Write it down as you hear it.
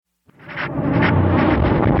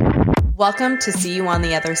Welcome to See You on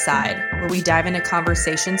the Other Side, where we dive into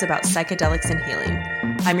conversations about psychedelics and healing.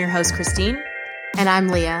 I'm your host, Christine. And I'm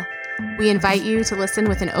Leah. We invite you to listen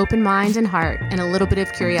with an open mind and heart and a little bit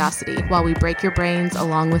of curiosity while we break your brains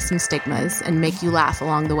along with some stigmas and make you laugh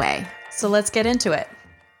along the way. So let's get into it.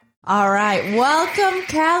 All right. Welcome,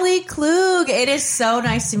 Kallie, Klug. It is so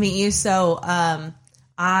nice to meet you. So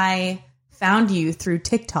I found you through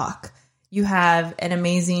TikTok. You have an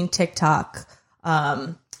amazing TikTok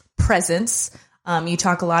presence. You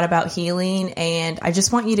talk a lot about healing, and I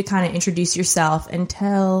just want you to kind of introduce yourself and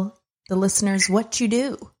tell the listeners what you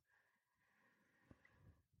do.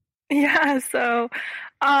 Yeah, so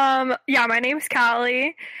my name's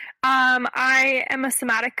Kallie. I am a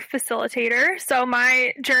somatic facilitator. So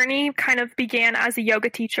my journey kind of began as a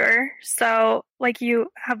yoga teacher. So like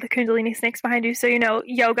you have the Kundalini snakes behind you. So, you know,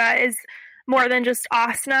 yoga is more than just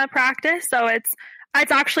asana practice. So it's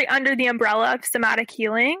actually under the umbrella of somatic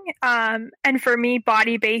healing. And for me,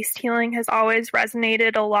 body-based healing has always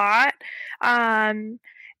resonated a lot.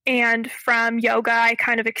 And from yoga, I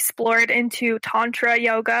kind of explored into Tantra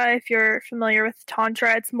yoga. If you're familiar with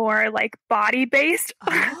Tantra, it's more like body-based.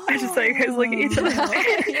 Oh. I just saw you guys look at each other.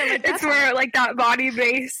 It's more like that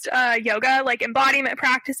body-based yoga, like embodiment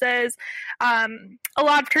practices. A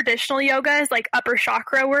lot of traditional yoga is like upper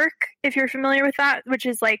chakra work, if you're familiar with that, which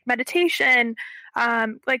is like meditation,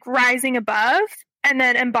 like rising above. And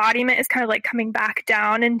then embodiment is kind of like coming back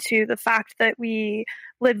down into the fact that we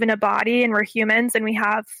live in a body and we're humans and we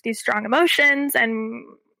have these strong emotions and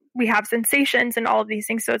we have sensations and all of these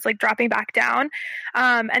things. So it's like dropping back down.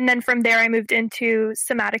 And then from there, I moved into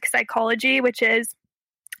somatic psychology, which is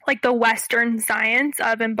like the Western science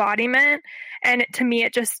of embodiment. And to me,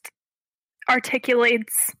 it just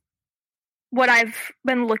articulates what I've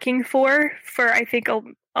been looking for I think,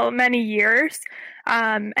 many years.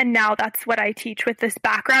 And now that's what I teach with this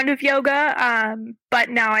background of yoga. But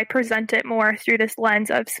now I present it more through this lens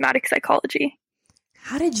of somatic psychology.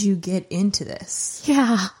 How did you get into this?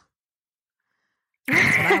 Yeah.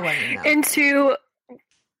 That's what I want to know. Into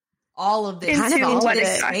all of this. Into kind of what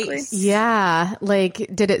this exactly? space. Yeah. Like,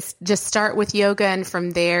 did it just start with yoga and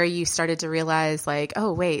from there you started to realize like,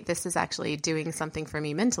 oh, wait, this is actually doing something for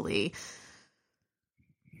me mentally?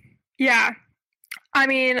 Yeah. I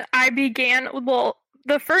mean,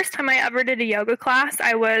 the first time I ever did a yoga class,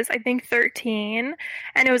 I was, I think, 13,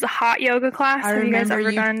 and it was a hot yoga class. I Have you guys remember ever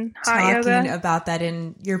you done hot talking yoga? about that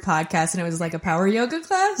in your podcast, and it was like a power yoga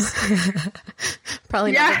class.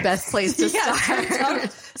 Probably not the best place to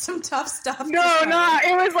start. Some tough stuff.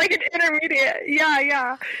 It was like an intermediate.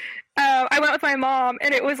 Yeah. I went with my mom,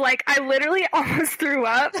 and it was like I literally almost threw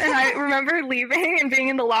up, and I remember leaving and being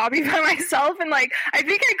in the lobby by myself, and like I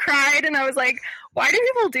think I cried, and I was like, why do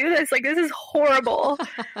people do this? Like, this is horrible,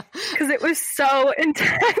 because it was so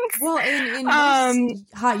intense. Well, in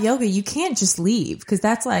hot yoga, you can't just leave, because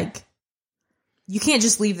that's like, you can't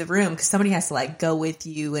just leave the room, because somebody has to like go with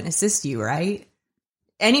you and assist you, right?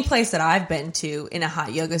 Any place that I've been to in a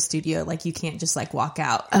hot yoga studio, like you can't just like walk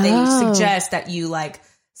out. They suggest that you like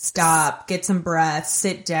stop, get some breath,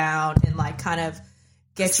 sit down, and like kind of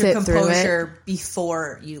get your composure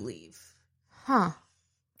before you leave. Huh.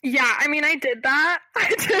 Yeah, I mean, I did that.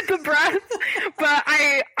 I did the breath, but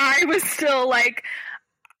I was still like,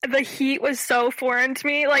 the heat was so foreign to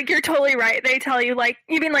me. Like, you're totally right. They tell you, like,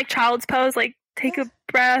 even like child's pose, like, take a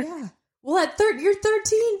breath. Yeah. Well, you're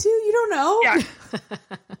 13 too. You don't know. Yeah.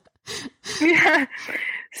 Yeah.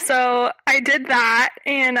 So I did that,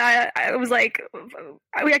 and I was like,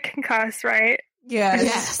 I can cuss, right? Yeah.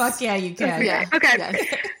 Yes. Fuck yeah, you can. Yeah. Okay.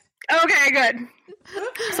 Yes. Okay, good.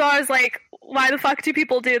 So I was like, why the fuck do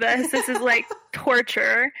people do this? This is like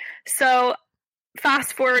torture. So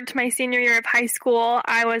fast forward to my senior year of high school,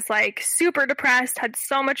 I was like super depressed, had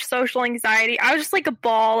so much social anxiety. I was just like a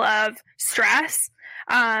ball of stress.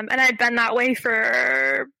 And I'd been that way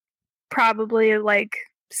for probably like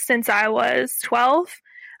since I was 12.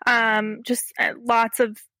 Just lots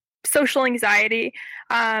of social anxiety.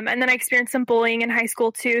 And then I experienced some bullying in high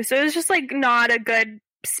school too. So it was just like not a good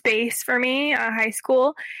space for me, high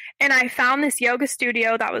school. And I found this yoga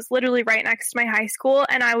studio that was literally right next to my high school.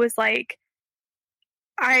 And I was like,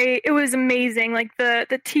 it was amazing. Like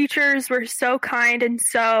the teachers were so kind and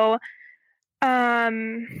so,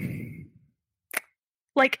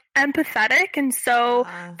 like empathetic and so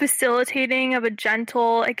facilitating of a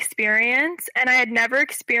gentle experience. And I had never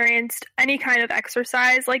experienced any kind of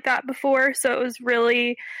exercise like that before. So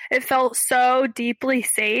it felt so deeply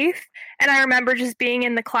safe. And I remember just being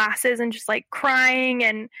in the classes and just like crying,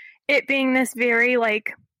 and it being this very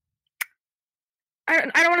like, I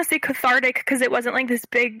don't want to say cathartic, because it wasn't like this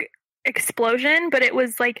big explosion, but it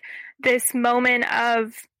was like this moment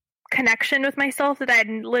of connection with myself that I had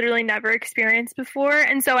literally never experienced before.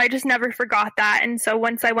 And so I just never forgot that. And so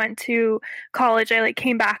once I went to college, I like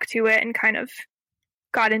came back to it and kind of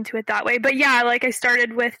got into it that way. But yeah, like I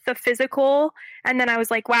started with the physical, and then I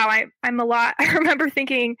was like, wow, I remember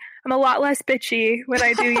thinking I'm a lot less bitchy when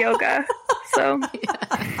I do yoga. So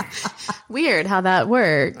yeah. Weird how that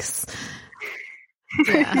works.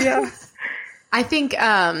 Yeah. Yeah. I think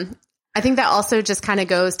that also just kind of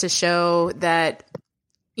goes to show that,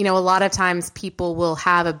 you know, a lot of times people will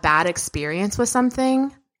have a bad experience with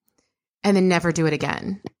something and then never do it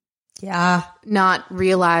again. Yeah. Not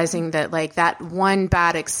realizing that like that one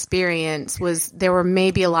bad experience there were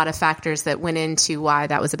maybe a lot of factors that went into why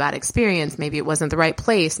that was a bad experience. Maybe it wasn't the right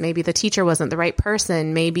place. Maybe the teacher wasn't the right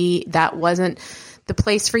person. Maybe that wasn't the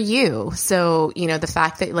place for you. So, you know, the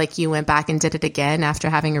fact that like you went back and did it again after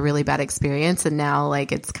having a really bad experience and now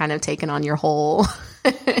like it's kind of taken on your whole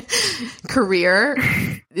career,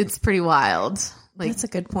 it's pretty wild. Like, that's a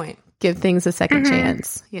good point. Give things a second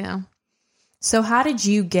chance, you know? So how did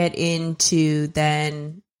you get into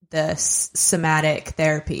then the somatic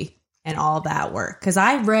therapy and all that work? Because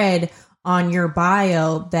I read on your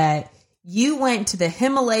bio that you went to the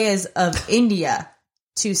Himalayas of India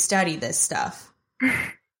to study this stuff.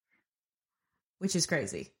 Which is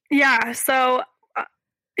crazy. Yeah. So,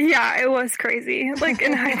 yeah, it was crazy. Like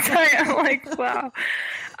in hindsight, I'm like, wow.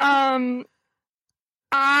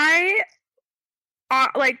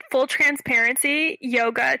 Like full transparency,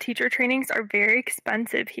 yoga teacher trainings are very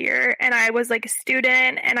expensive here. And I was like a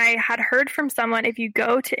student and I had heard from someone, if you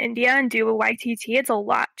go to India and do a YTT, it's a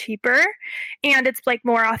lot cheaper and it's like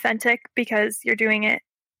more authentic because you're doing it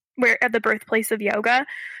at the birthplace of yoga.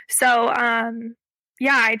 So,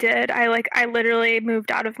 yeah, I did. I literally moved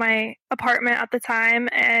out of my apartment at the time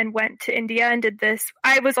and went to India and did this.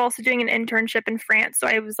 I was also doing an internship in France. So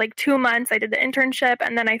I was like 2 months. I did the internship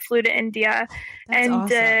and then I flew to India and awesome.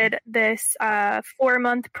 Did this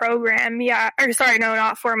 4-month program. Yeah. Or sorry, no,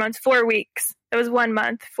 not 4 months, 4 weeks. It was 1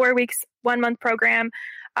 month, 4 weeks, 1 month program.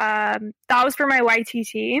 That was for my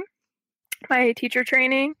YTT, my teacher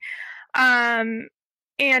training. And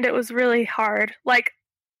it was really hard. Like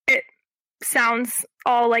it sounds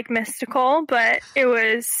all like mystical, but it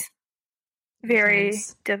was very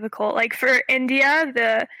difficult. Like for India,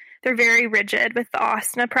 they're very rigid with the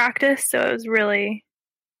asana practice, so it was really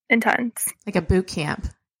intense. Like a boot camp.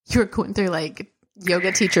 You were going through like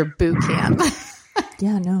yoga teacher boot camp.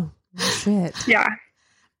 Yeah, no shit. Yeah.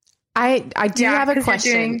 I do have a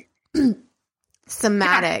question.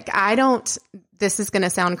 Somatic. Yeah. This is going to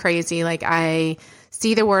sound crazy. Like I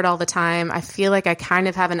see the word all the time. I feel like I kind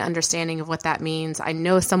of have an understanding of what that means. I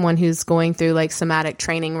know someone who's going through like somatic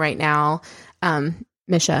training right now.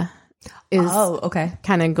 Misha is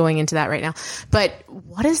kind of going into that right now. But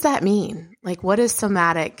what does that mean? Like, what is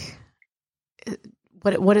somatic?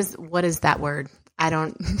 What is that word? I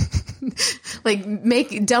don't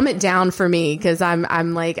like dumb it down for me. Cause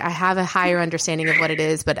I'm like, I have a higher understanding of what it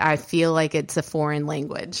is, but I feel like it's a foreign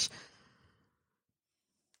language.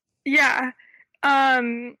 Yeah.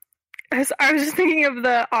 I was just thinking of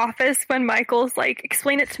The Office when Michael's like,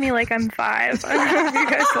 explain it to me like I'm 5. I don't know if you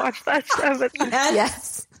guys watch that show. But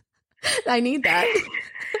yes. I need that.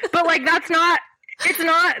 But like,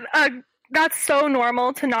 that's so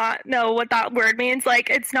normal to not know what that word means.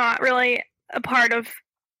 Like, it's not really a part of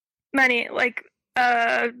many, like,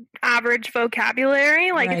 average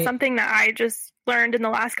vocabulary. Like, It's something that I just learned in the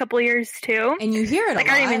last couple of years too. And you hear it like, a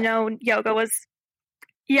lot. I didn't even know yoga was...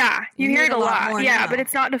 Yeah, you hear it a lot. Yeah, but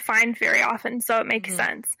it's not defined very often, so it makes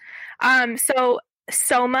sense. So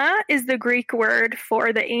soma is the Greek word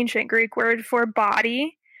for the ancient Greek word for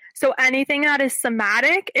body. So anything that is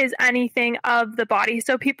somatic is anything of the body.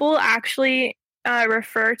 So people actually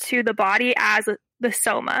refer to the body as the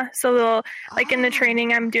soma. So they'll, like in the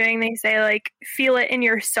training I'm doing, they say like, feel it in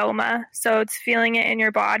your soma. So it's feeling it in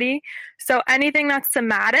your body. So anything that's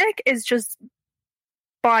somatic is just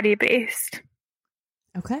body based.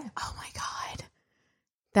 Okay. Oh my God.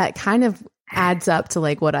 That kind of adds up to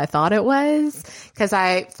like what I thought it was. Cause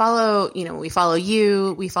I follow, we follow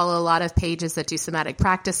a lot of pages that do somatic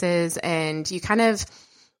practices, and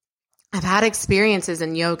I've had experiences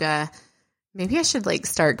in yoga. Maybe I should like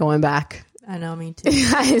start going back. I know, me too.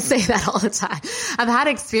 I say that all the time. I've had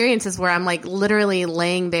experiences where I'm like literally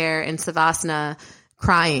laying there in Savasana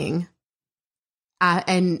crying.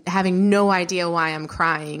 And having no idea why I'm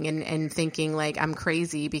crying and thinking like I'm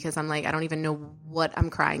crazy because I'm like, I don't even know what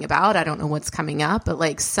I'm crying about. I don't know what's coming up, but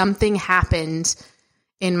like something happened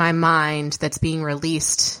in my mind that's being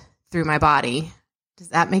released through my body. Does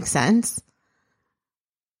that make sense?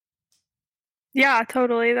 Yeah,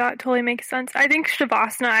 totally. That totally makes sense. I think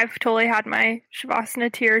Shavasana, I've totally had my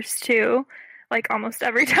Shavasana tears too. Like almost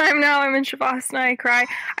every time now I'm in Shavasana, I cry.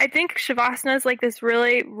 I think Shavasana is like this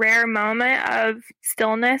really rare moment of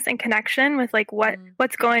stillness and connection with like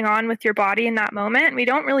what's going on with your body in that moment. And we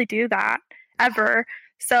don't really do that ever.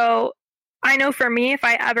 So I know for me, if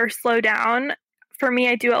I ever slow down, for me,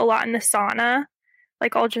 I do it a lot in the sauna.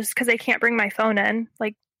 Like I'll just, because I can't bring my phone in,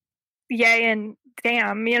 like yay and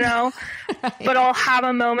damn, right. But I'll have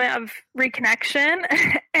a moment of reconnection.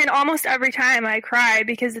 And almost every time I cry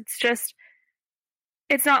because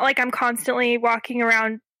it's not like I'm constantly walking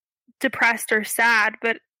around depressed or sad,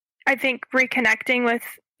 but I think reconnecting with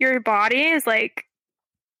your body is like,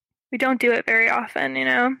 we don't do it very often,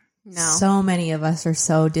 No. So many of us are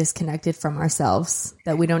so disconnected from ourselves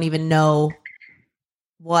that we don't even know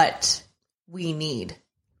what we need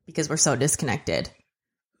because we're so disconnected.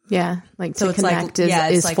 Yeah, like so to connect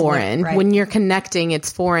is like foreign. Right. When you're connecting,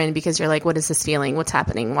 it's foreign because you're like, what is this feeling? What's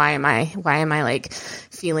happening? Why am I like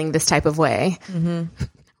feeling this type of way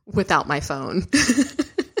without my phone?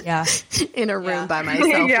 Yeah. In a room by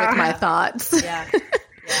myself with my thoughts.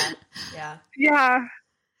 Yeah.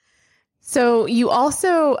 So you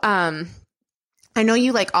also, I know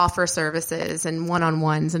you like offer services and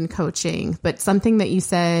one-on-ones and coaching, but something that you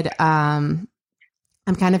said,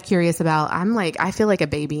 I'm kind of curious about. I feel like a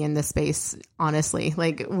baby in this space, honestly.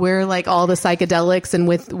 Like we're like all the psychedelics and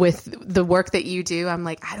with the work that you do, I'm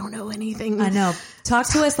like, I don't know anything. I know. Talk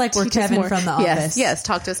to us like we're Kevin from The Office. Yes.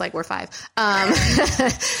 Talk to us like we're 5.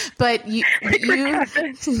 But you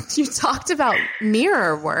talked about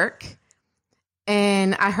mirror work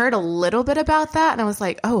and I heard a little bit about that and I was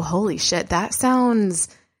like, oh, holy shit. That sounds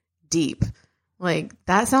deep. Like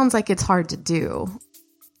that sounds like it's hard to do.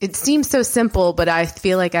 It seems so simple, but I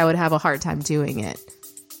feel like I would have a hard time doing it.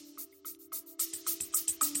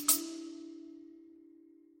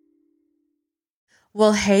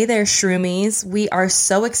 Well, hey there, Shroomies. We are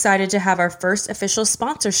so excited to have our first official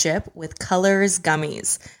sponsorship with Colors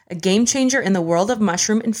Gummies, a game changer in the world of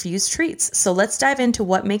mushroom-infused treats. So let's dive into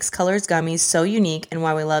what makes Colors Gummies so unique and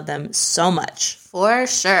why we love them so much. For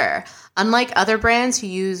sure. Unlike other brands who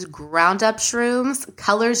use ground-up shrooms,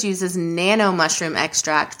 Colors uses nano mushroom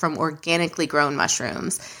extract from organically grown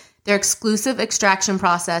mushrooms. Their exclusive extraction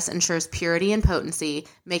process ensures purity and potency,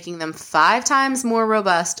 making them 5 times more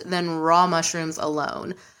robust than raw mushrooms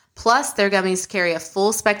alone. Plus, their gummies carry a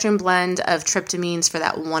full-spectrum blend of tryptamines for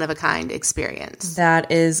that one-of-a-kind experience.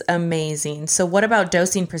 That is amazing. So what about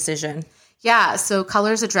dosing precision? Yeah, so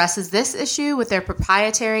Colors addresses this issue with their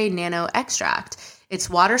proprietary nano extract. It's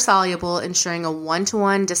water-soluble, ensuring a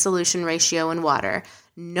 1-to-1 dissolution ratio in water.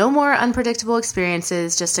 No more unpredictable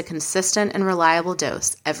experiences, just a consistent and reliable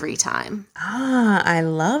dose every time. I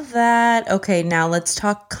love that. Okay, now let's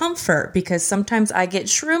talk comfort, because sometimes I get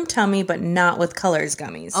shroom tummy, but not with Colors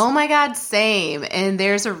gummies. Oh my God, same. And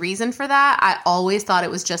there's a reason for that. I always thought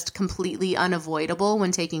it was just completely unavoidable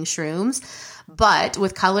when taking shrooms. But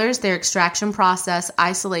with Colors, their extraction process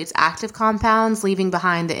isolates active compounds, leaving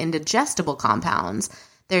behind the indigestible compounds.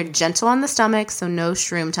 They're gentle on the stomach, so no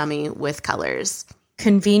shroom tummy with Colors.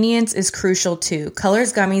 Convenience is crucial too.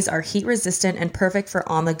 Colors gummies are heat resistant and perfect for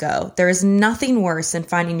on the go. There is nothing worse than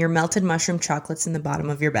finding your melted mushroom chocolates in the bottom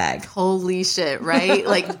of your bag. Holy shit, right?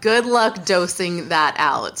 Like good luck dosing that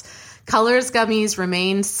out. Colors gummies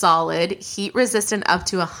remain solid, heat resistant up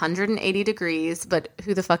to 180 degrees, but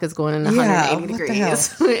who the fuck is going in 180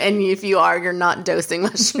 degrees? And if you are, you're not dosing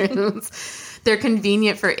mushrooms. They're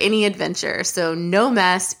convenient for any adventure, so no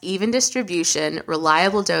mess, even distribution,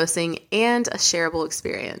 reliable dosing, and a shareable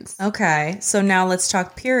experience. Okay, so now let's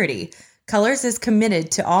talk purity. Colors is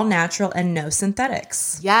committed to all natural and no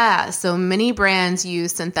synthetics. Yeah, so many brands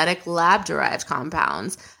use synthetic lab-derived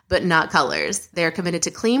compounds, but not Colors. They're committed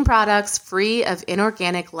to clean products free of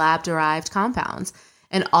inorganic lab-derived compounds,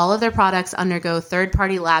 and all of their products undergo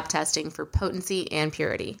third-party lab testing for potency and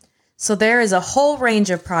purity. So there is a whole range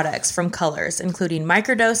of products from Colors, including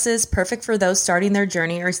microdoses, perfect for those starting their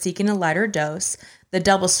journey or seeking a lighter dose, the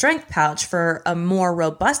double strength pouch for a more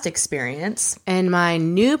robust experience, and my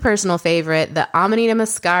new personal favorite, the Amanita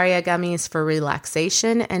muscaria gummies for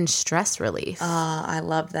relaxation and stress relief. I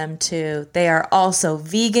love them too. They are also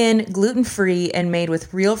vegan, gluten-free, and made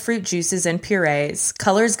with real fruit juices and purees.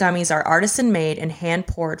 Colors gummies are artisan made and hand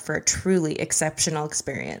poured for a truly exceptional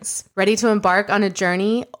experience. Ready to embark on a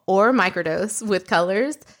journey or microdose with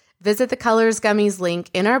Colors? Visit the Colors Gummies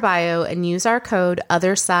link in our bio and use our code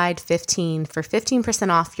OTHERSIDE15 for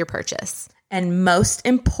 15% off your purchase. And most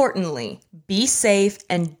importantly, be safe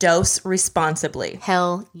and dose responsibly.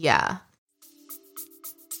 Hell yeah.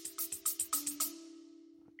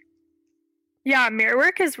 Yeah, mirror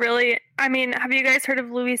work is really, I mean, have you guys heard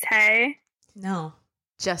of Louise Hay? No.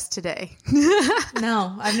 Just today.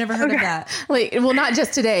 No, I've never heard of that. Like, well, not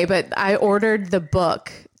just today, but I ordered the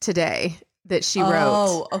book today that she wrote.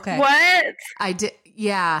 Oh, okay. What? I did.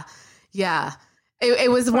 Yeah. Yeah.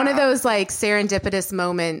 It was one of those like serendipitous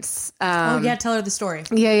moments. Yeah. Tell her the story.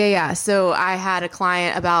 Yeah. So I had a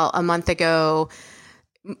client about a month ago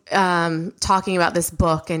talking about this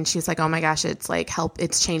book, and she's like, oh my gosh, it's like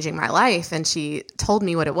it's changing my life. And she told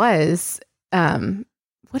me what it was.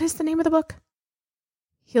 What is the name of the book?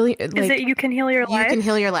 Is it You Can Heal Your Life? You Can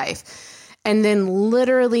Heal Your Life. And then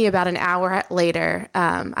literally about an hour later,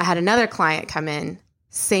 I had another client come in,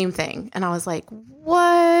 same thing. And I was like,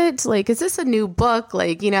 what? Like, is this a new book?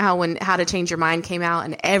 Like, you know how when How to Change Your Mind came out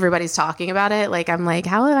and everybody's talking about it? Like, I'm like,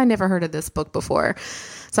 how have I never heard of this book before?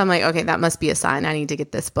 So I'm like, okay, that must be a sign. I need to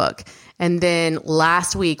get this book. And then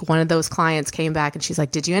last week, one of those clients came back and she's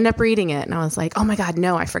like, did you end up reading it? And I was like, oh my God,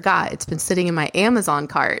 no, I forgot. It's been sitting in my Amazon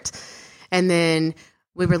cart. And then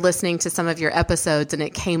we were listening to some of your episodes and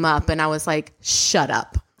it came up and I was like, shut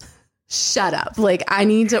up. Like, I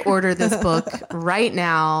need to order this book right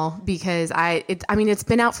now because it's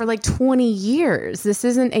been out for like 20 years. This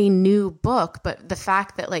isn't a new book, but the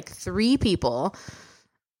fact that like 3 people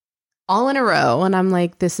all in a row, and I'm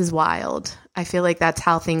like, this is wild. I feel like that's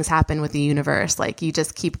how things happen with the universe. Like, you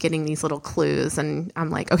just keep getting these little clues and I'm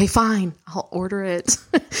like, okay, fine, I'll order it.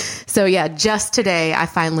 So yeah, just today I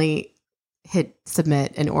finally hit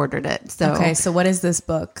submit and ordered it. So okay, so what is this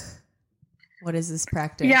book? What is this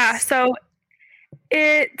practice? Yeah, so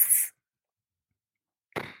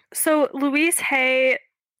Louise Hay,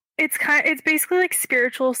 it's basically like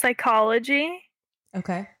spiritual psychology.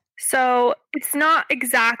 Okay. So it's not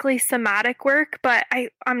exactly somatic work, but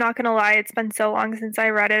I'm not going to lie, it's been so long since I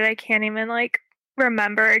read it. I can't even like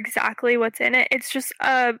remember exactly what's in it. It's just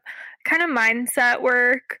a kind of mindset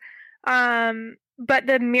work. But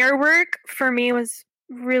the mirror work for me was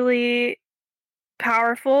really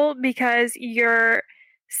powerful because you're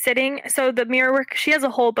sitting. So the mirror work, she has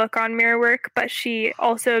a whole book on mirror work, but she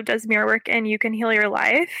also does mirror work in You Can Heal Your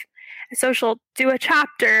Life. So she'll do a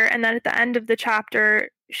chapter, and then at the end of the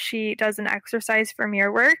chapter, she does an exercise for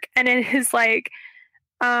mirror work. And it is like,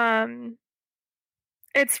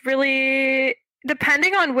 it's really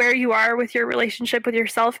depending on where you are with your relationship with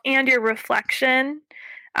yourself and your reflection.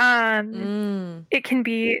 It can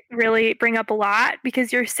be really bring up a lot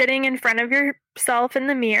because you're sitting in front of yourself in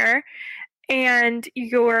the mirror and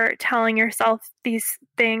you're telling yourself these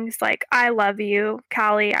things like, I love you,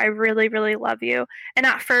 Kallie. I really, really love you. And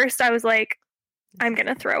at first I was like, I'm going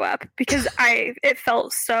to throw up because it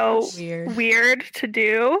felt so weird to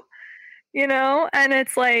do, you know? And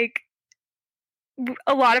it's like,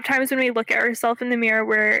 a lot of times when we look at ourselves in the mirror,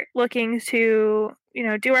 we're looking to, you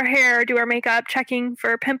know, do our hair, do our makeup, checking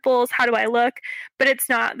for pimples. How do I look? But it's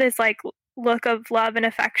not this like look of love and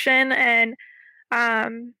affection. And,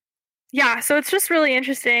 yeah, so it's just really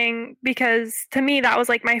interesting because to me, that was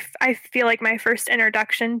like I feel like my first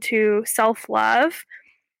introduction to self-love.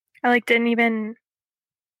 I like didn't even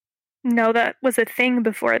know that was a thing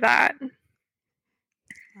before that.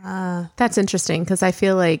 That's interesting because I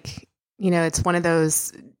feel like, you know, it's one of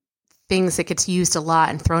those things that gets used a lot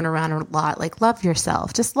and thrown around a lot, like love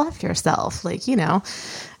yourself, just love yourself. Like, you know,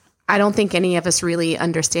 I don't think any of us really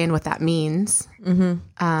understand what that means.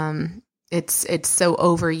 Mm-hmm. It's so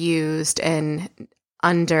overused and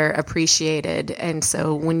underappreciated. And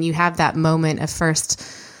so when you have that moment of first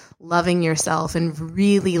loving yourself and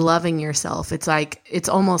really loving yourself, it's like, it's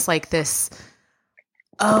almost like this,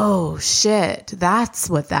 oh shit, that's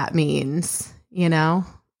what that means, you know?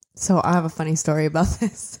 So I have a funny story about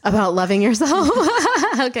this. About loving yourself?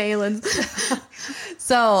 Okay, Lynn.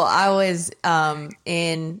 So I was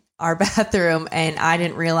in our bathroom and I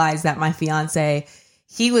didn't realize that my fiance,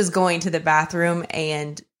 he was going to the bathroom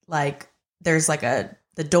and like there's like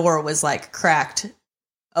the door was like cracked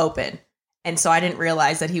open. And so I didn't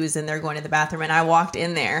realize that he was in there going to the bathroom. And I walked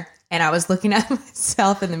in there and I was looking at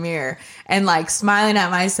myself in the mirror and like smiling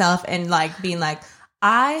at myself and like being like,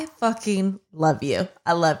 I fucking love you.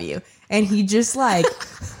 I love you. And he just like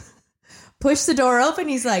pushed the door open.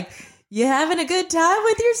 He's like, you having a good time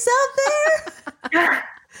with yourself there?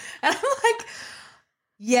 And I'm like,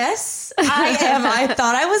 yes, I am. I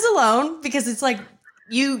thought I was alone because it's like,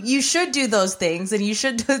 you should do those things and you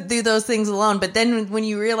should do those things alone. But then when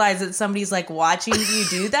you realize that somebody's like watching you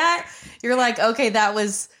do that, you're like, okay, that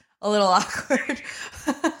was a little awkward.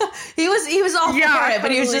 he was all for it,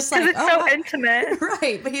 but he was just like, it's so intimate.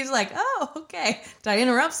 Right. But he was like, oh, okay. Did I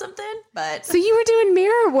interrupt something? But so you were doing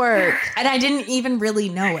mirror work. And I didn't even really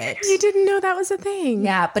know it. You didn't know that was a thing.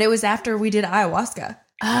 Yeah, but it was after we did ayahuasca.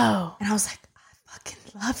 Oh. And I was like, I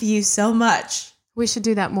fucking love you so much. We should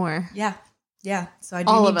do that more. Yeah. Yeah. So I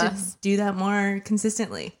do all need of to us do that more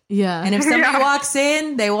consistently. Yeah. And if somebody walks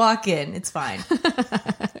in, they walk in. It's fine.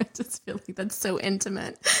 I just feel like that's so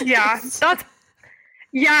intimate. Yeah.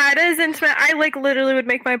 Yeah, it is intimate. I like literally would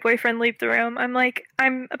make my boyfriend leave the room. I'm like,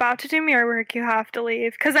 I'm about to do mirror work. You have to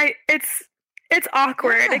leave. Because it's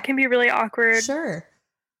awkward. Yeah. It can be really awkward. Sure.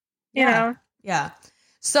 You know? Yeah.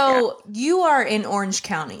 So you are in Orange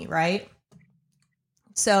County, right?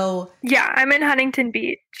 So. Yeah, I'm in Huntington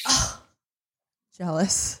Beach. Oh,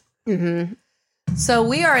 jealous. Mm-hmm. So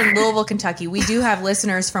we are in Louisville, Kentucky. We do have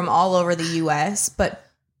listeners from all over the U.S., but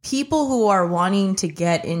people who are wanting to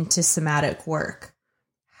get into somatic work,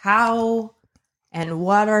 how and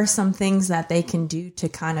what are some things that they can do to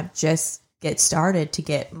kind of just get started to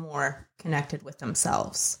get more connected with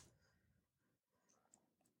themselves?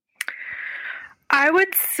 I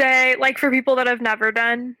would say, like, for people that have never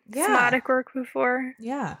done somatic work before.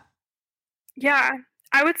 Yeah. Yeah.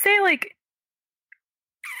 I would say, like,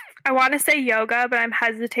 I want to say yoga, but I'm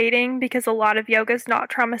hesitating because a lot of yoga is not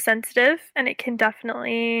trauma sensitive, and it can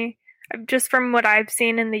definitely, just from what I've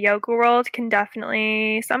seen in the yoga world, can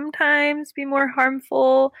definitely sometimes be more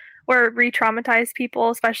harmful or re-traumatize people,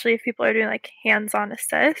 especially if people are doing like hands-on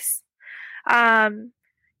assists.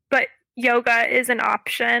 But yoga is an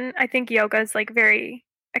option. I think yoga is like very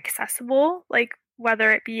accessible, like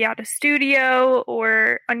whether it be at a studio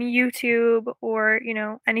or on YouTube or, you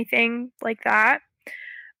know, anything like that.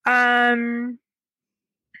 I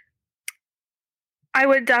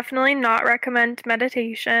would definitely not recommend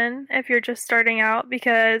meditation if you're just starting out,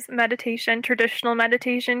 because meditation, traditional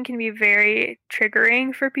meditation, can be very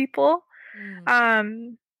triggering for people.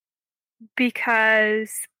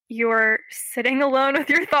 Because you're sitting alone with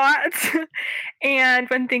your thoughts, and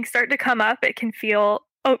when things start to come up, it can feel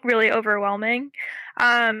really overwhelming.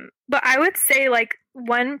 But I would say, like,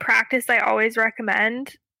 one practice I always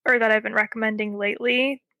recommend, or that I've been recommending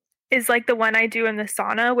lately, is like the one I do in the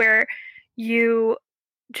sauna, where you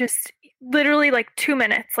just literally like 2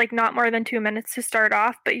 minutes, like not more than 2 minutes to start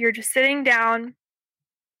off, but you're just sitting down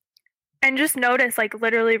and just notice, like,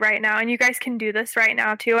 literally right now, and you guys can do this right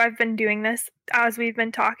now too. I've been doing this as we've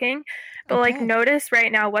been talking, but like notice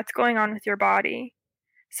right now what's going on with your body.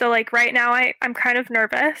 So like right now I'm kind of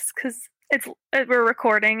nervous because we're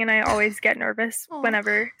recording, and I always get nervous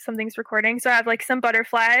whenever something's recording. So I have like some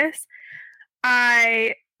butterflies.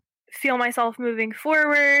 I feel myself moving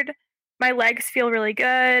forward. My legs feel really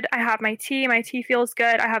good. I have my tea feels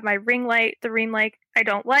good. I have my ring light. The ring light I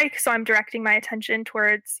don't like, so I'm directing my attention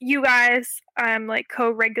towards you guys. I'm like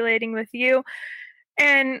co-regulating with you.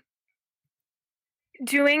 And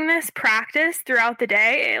doing this practice throughout the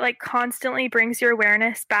day, it like constantly brings your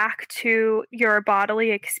awareness back to your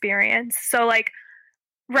bodily experience. So like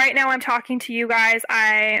right now I'm talking to you guys,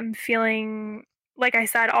 I am feeling, like I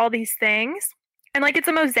said, all these things. And like it's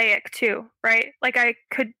a mosaic too, right? Like I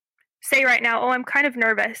could say right now, I'm kind of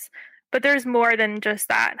nervous, but there's more than just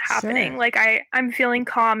that happening. Sure. Like I'm feeling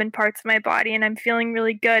calm in parts of my body, and I'm feeling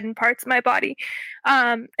really good in parts of my body.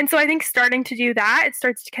 And so I think starting to do that, it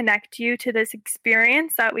starts to connect you to this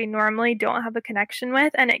experience that we normally don't have a connection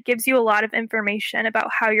with. And it gives you a lot of information about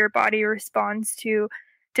how your body responds to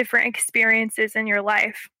different experiences in your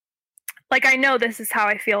life. Like, I know this is how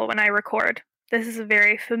I feel when I record. This is a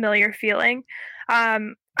very familiar feeling.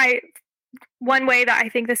 One way that I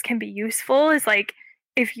think this can be useful is like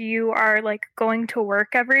if you are like going to work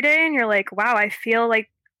every day and you're like, wow, I feel like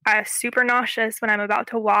super nauseous when I'm about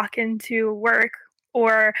to walk into work,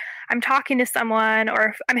 or I'm talking to someone, or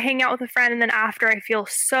if I'm hanging out with a friend, and then after I feel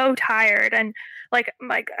so tired and like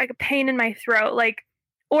a pain in my throat, like,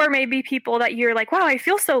 or maybe people that you're like, wow, I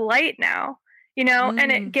feel so light now, you know.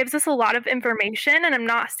 And it gives us a lot of information. And I'm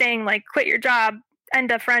not saying like quit your job,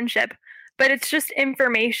 end a friendship, but it's just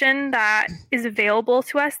information that is available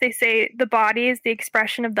to us. They say the body is the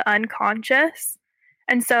expression of the unconscious.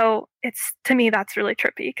 And so it's, to me, that's really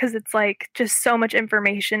trippy, because it's like just so much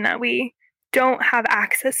information that we don't have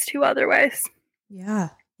access to otherwise. Yeah.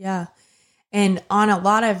 Yeah. And on a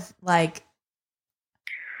lot of like,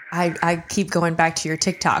 I keep going back to your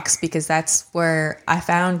TikToks because that's where I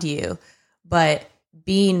found you, but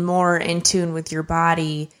being more in tune with your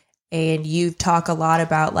body. And you talk a lot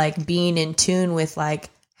about like being in tune with like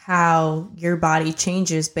how your body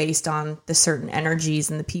changes based on the certain energies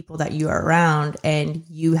and the people that you are around. And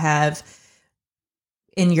you have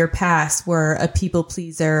in your past were a people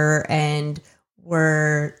pleaser and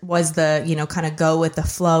was the, you know, kind of go with the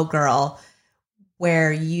flow girl,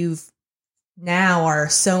 where you've now are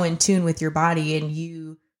so in tune with your body and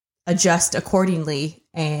you adjust accordingly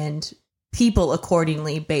and people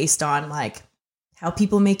accordingly based on like how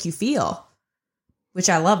people make you feel, which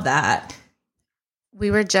I love that.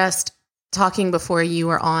 We were just talking before you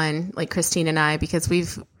were on, like Christine and I, because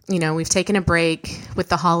we've taken a break with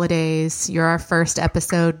the holidays. You're our first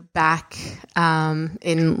episode back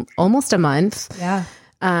in almost a month. Yeah.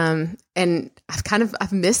 And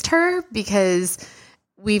I've missed her because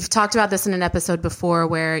we've talked about this in an episode before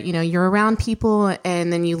where, you know, you're around people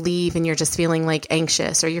and then you leave and you're just feeling like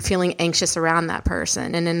anxious, or you're feeling anxious around that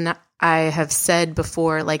person. And then I have said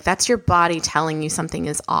before, like, that's your body telling you something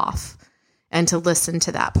is off, and to listen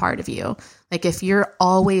to that part of you. Like, if you're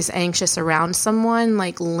always anxious around someone,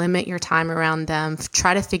 like, limit your time around them.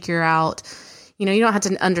 Try to figure out, you know, you don't have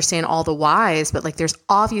to understand all the whys, but like, there's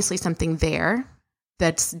obviously something there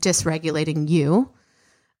that's dysregulating you.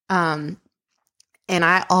 And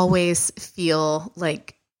I always feel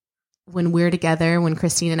like when we're together, when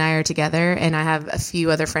Christine and I are together, and I have a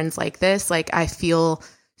few other friends like this, like, I feel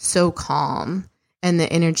so calm, and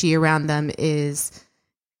the energy around them is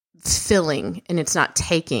filling and it's not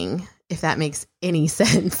taking, if that makes any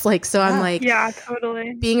sense. Like, so I'm like, yeah,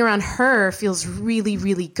 totally. Being around her feels really,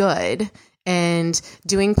 really good. And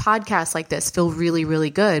doing podcasts like this feel really, really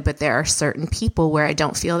good. But there are certain people where I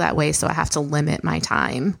don't feel that way. So I have to limit my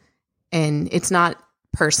time. And it's not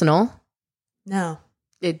personal. No.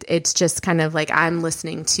 It's just kind of like I'm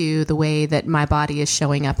listening to the way that my body is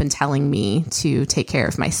showing up and telling me to take care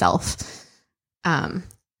of myself.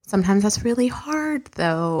 Sometimes that's really hard,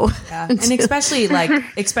 though. Yeah. And especially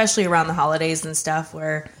around the holidays and stuff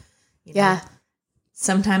where, you know,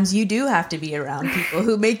 sometimes you do have to be around people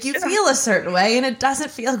who make you feel a certain way, and it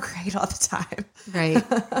doesn't feel great all the time. Right.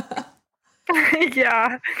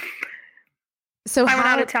 Yeah. So I went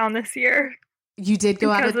out of town this year. You did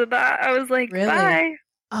go out because of that. I was like, really? Bye.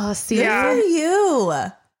 Oh, see, good for you.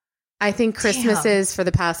 I think Christmases for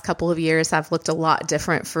the past couple of years have looked a lot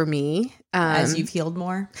different for me. As you've healed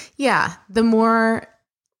more? Yeah. The more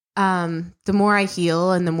I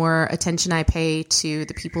heal and the more attention I pay to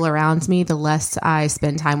the people around me, the less I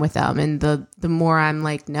spend time with them. And the more I'm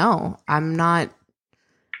like, no, I'm not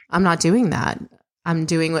doing that. I'm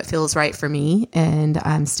doing what feels right for me, and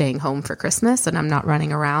I'm staying home for Christmas, and I'm not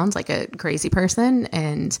running around like a crazy person.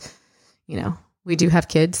 And, you know, we do have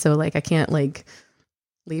kids, so like, I can't like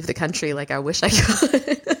leave the country like I wish I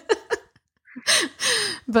could.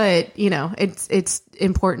 But, you know, it's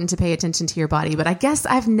important to pay attention to your body. But I guess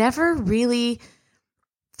I've never really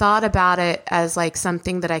thought about it as like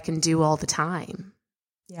something that I can do all the time.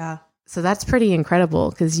 Yeah. So that's pretty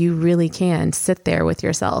incredible, because you really can sit there with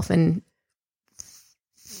yourself and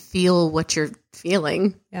feel what you're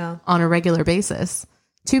feeling on a regular basis.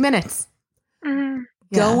 2 minutes. Mm-hmm.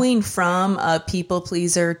 Going from a people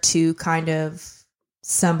pleaser to kind of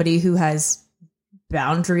somebody who has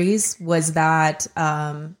boundaries, was that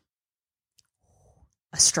a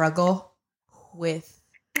struggle with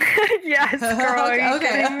yes, girl, are you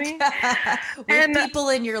kidding me? With and people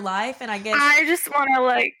in your life? And I guess I just want to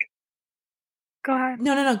like go ahead.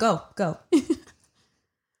 No, go.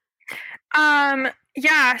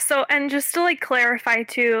 Yeah, so, and just to like clarify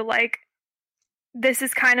too, like, this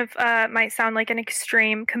is kind of might sound like an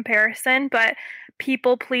extreme comparison, but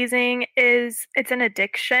people pleasing it's an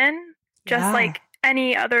addiction, just like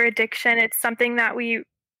any other addiction. It's something that we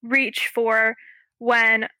reach for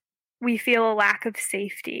when we feel a lack of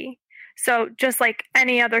safety. So just like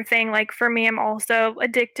any other thing, like for me, I'm also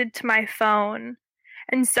addicted to my phone.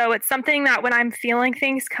 And so it's something that when I'm feeling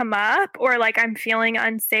things come up, or like I'm feeling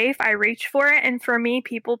unsafe, I reach for it. And for me,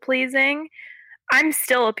 people pleasing, I'm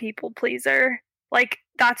still a people pleaser. Like,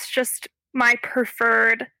 that's just my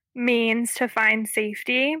preferred means to find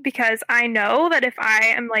safety, because I know that if I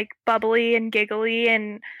am like bubbly and giggly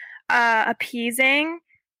and appeasing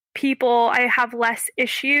people, I have less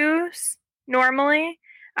issues normally.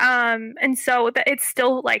 And so that it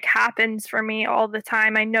still like happens for me all the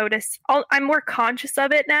time. I notice I'm more conscious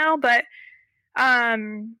of it now, but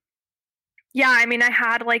yeah, I mean, I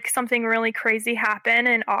had like something really crazy happen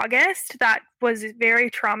in August that was very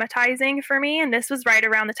traumatizing for me. And this was right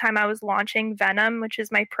around the time I was launching Venom, which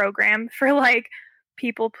is my program for like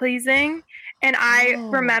people pleasing. And I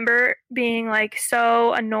remember being like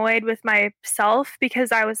so annoyed with myself,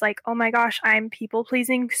 because I was like, oh my gosh, I'm people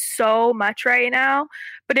pleasing so much right now.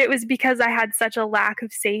 But it was because I had such a lack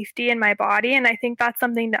of safety in my body. And I think that's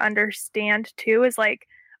something to understand too, is like,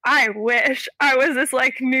 I wish I was this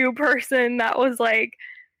like new person that was like,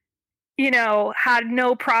 you know, had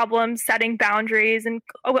no problem setting boundaries and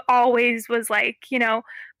always was like, you know,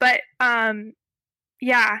 but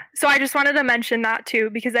yeah. So I just wanted to mention that too,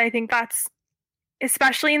 because I think that's,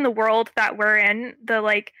 especially in the world that we're in,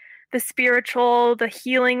 the spiritual, the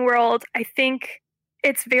healing world, I think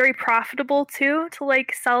it's very profitable too to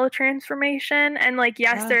like sell a transformation. And like,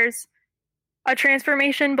 yes, there's a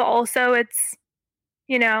transformation, but also it's,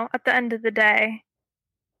 you know, at the end of the day,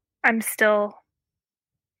 I'm still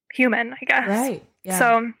human, I guess. Right. Yeah.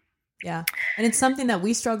 So, yeah. And it's something that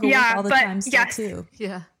we struggle with all the time still too.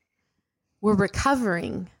 Yeah. We're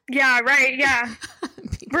recovering. Yeah, right. Yeah.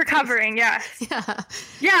 Recovering. Yes. Yeah.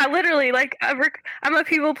 Yeah, literally. Like, I'm a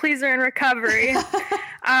people pleaser in recovery.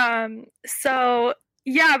 So,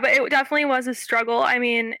 yeah, but it definitely was a struggle. I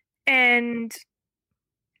mean, and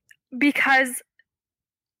because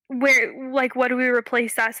what do we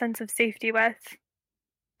replace that sense of safety with?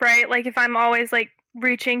 Right? Like, if I'm always like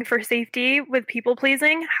reaching for safety with people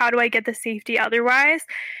pleasing, how do I get the safety otherwise?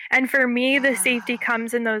 And for me, the safety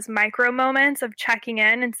comes in those micro moments of checking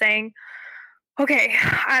in and saying, okay,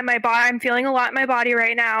 I'm feeling a lot in my body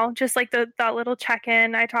right now, just like that little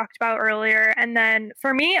check-in I talked about earlier. And then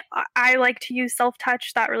for me, I like to use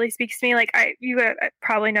self-touch. That really speaks to me. Like you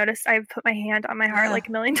probably noticed I've put my hand on my heart like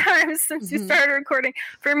a million times since you started recording.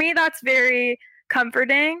 For me, that's very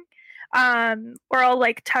comforting. Or I'll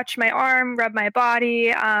like touch my arm, rub my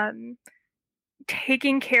body,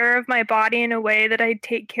 taking care of my body in a way that I'd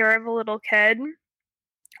take care of a little kid.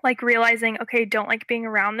 Like realizing, okay, don't like being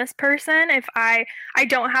around this person. If I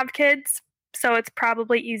don't have kids, so it's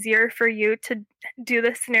probably easier for you to do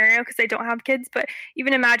this scenario because I don't have kids. But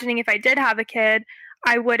even imagining if I did have a kid,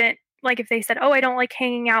 I wouldn't, like if they said, oh, I don't like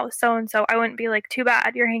hanging out with so-and-so, I wouldn't be like, too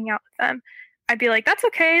bad, you're hanging out with them. I'd be like, that's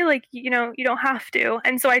okay. Like, you know, you don't have to.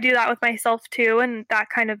 And so I do that with myself too. And that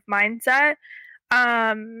kind of mindset.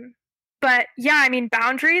 But yeah, I mean,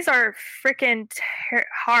 boundaries are freaking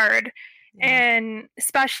hard. Yeah. And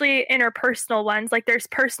especially interpersonal ones. Like there's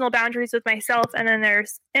personal boundaries with myself and then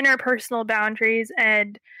there's interpersonal boundaries.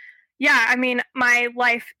 And yeah, I mean, my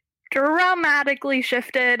life dramatically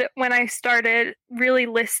shifted when I started really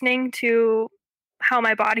listening to how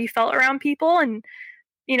my body felt around people. And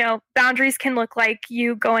you know, boundaries can look like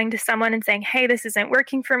you going to someone and saying, hey, this isn't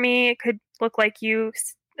working for me. It could look like you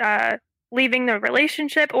leaving the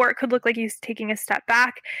relationship, or it could look like you taking a step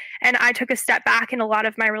back. And I took a step back in a lot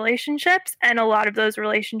of my relationships, and a lot of those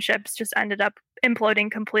relationships just ended up imploding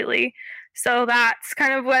completely. So that's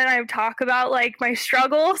kind of when I talk about like my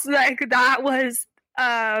struggles, like that was,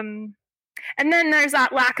 and then there's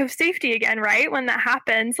that lack of safety again, right? When that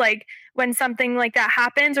happens, like when something like that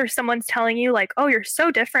happens or someone's telling you like, oh, you're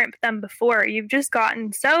so different than before, you've just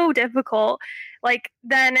gotten so difficult, like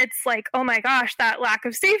then it's like, oh my gosh, that lack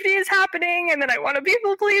of safety is happening and then I want to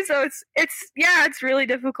people please. So it's really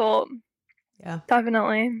difficult. Yeah,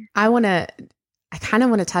 definitely. I kind of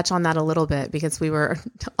want to touch on that a little bit because we were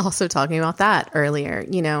also talking about that earlier.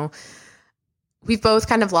 You know, we've both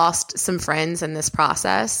kind of lost some friends in this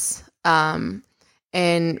process.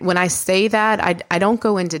 And when I say that, I don't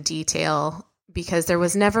go into detail because there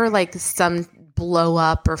was never like some blow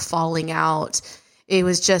up or falling out. It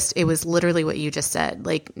was literally what you just said,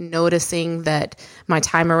 like noticing that my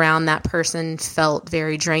time around that person felt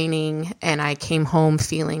very draining and I came home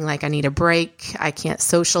feeling like I need a break. I can't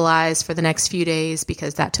socialize for the next few days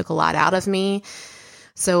because that took a lot out of me.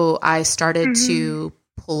 So I started to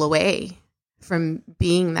pull away from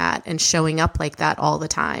being that and showing up like that all the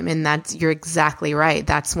time. And you're exactly right.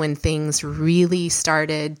 That's when things really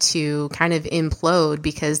started to kind of implode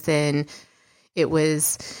because then it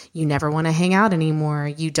was, you never want to hang out anymore.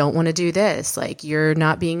 You don't want to do this. Like you're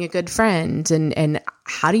not being a good friend. And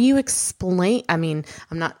how do you explain? I mean,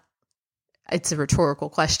 it's a rhetorical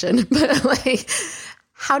question, but like,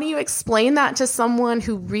 how do you explain that to someone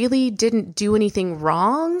who really didn't do anything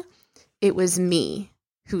wrong? It was me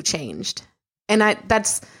who changed. And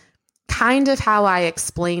that's kind of how I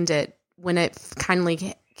explained it when it finally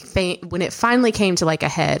came to like a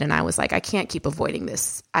head and I was like, I can't keep avoiding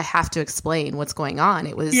this. I have to explain what's going on.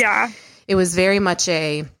 It was very much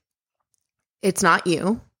it's not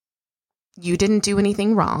you. You didn't do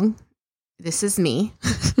anything wrong. This is me.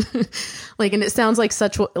 Like, and it sounds like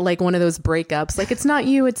such like one of those breakups. Like, it's not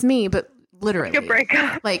you, it's me, but literally a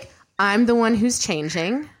breakup. Like, I'm the one who's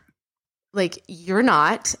changing. Like, you're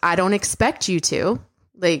not. I don't expect you to.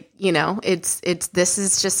 Like, you know, this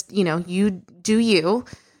is just, you know, you do you,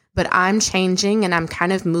 but I'm changing and I'm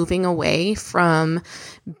kind of moving away from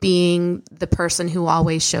being the person who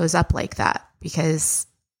always shows up like that because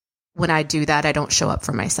when I do that, I don't show up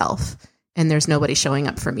for myself, and there's nobody showing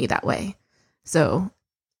up for me that way. So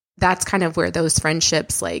that's kind of where those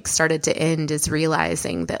friendships like started to end, is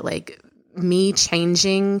realizing that like me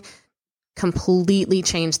changing completely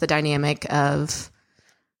changed the dynamic of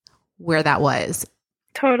where that was.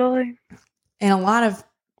 Totally. And a lot of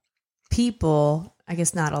people, I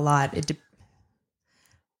guess not a lot,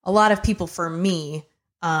 a lot of people for me,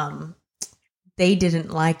 they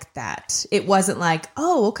didn't like that. It wasn't like,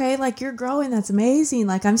 oh, okay, like you're growing. That's amazing.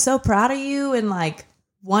 Like, I'm so proud of you, and like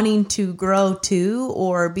wanting to grow too,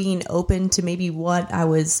 or being open to maybe what I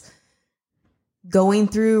was going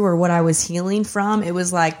through or what I was healing from. It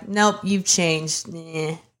was like, nope, you've changed.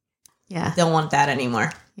 Yeah. Don't want that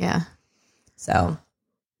anymore. Yeah. So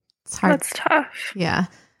it's hard. That's tough. Yeah.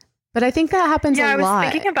 But I think that happens a lot. Yeah, I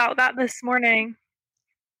was thinking about that this morning.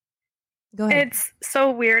 Go ahead. It's so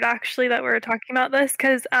weird, actually, that we're talking about this,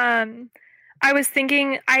 because I was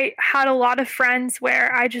thinking I had a lot of friends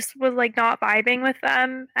where I just was like not vibing with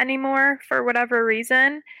them anymore for whatever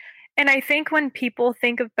reason. And I think when people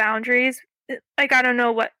think of boundaries, like, I don't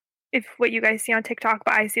know what you guys see on TikTok,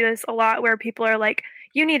 but I see this a lot where people are like,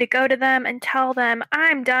 you need to go to them and tell them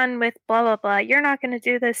I'm done with blah, blah, blah. You're not going to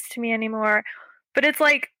do this to me anymore. But it's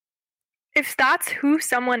like, if that's who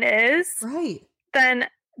someone is, right, then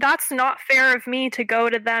that's not fair of me to go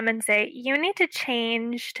to them and say, you need to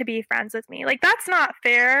change to be friends with me. Like, that's not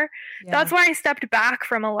fair. Yeah. That's why I stepped back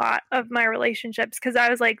from a lot of my relationships, because I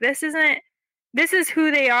was like, this is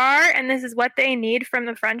who they are, and this is what they need from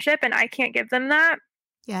the friendship, and I can't give them that.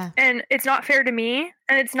 Yeah. And it's not fair to me,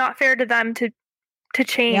 and it's not fair to them to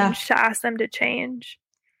change, to ask them to change.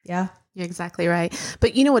 Yeah. You're exactly right.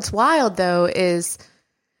 But you know what's wild though is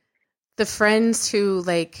the friends who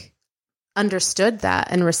like understood that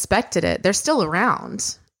and respected it, they're still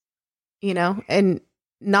around, you know, and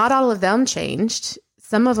not all of them changed.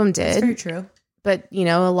 Some of them did. That's very true. But, you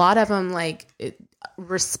know, a lot of them like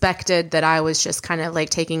respected that I was just kind of like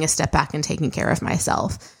taking a step back and taking care of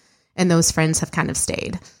myself. And those friends have kind of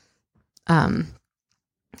stayed.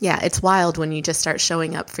 Yeah, it's wild when you just start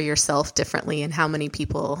showing up for yourself differently, and how many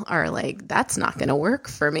people are like, that's not going to work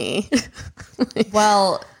for me.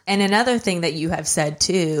 Well, and another thing that you have said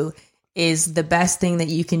too is the best thing that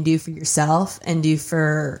you can do for yourself and do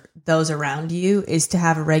for those around you is to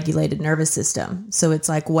have a regulated nervous system. So it's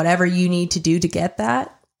like whatever you need to do to get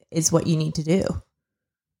that is what you need to do.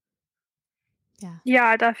 Yeah.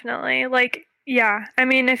 Yeah, definitely. Like, yeah. I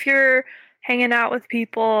mean, if you're hanging out with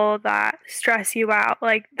people that stress you out,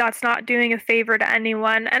 like, that's not doing a favor to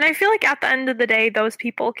anyone. And I feel like at the end of the day, those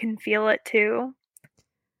people can feel it too.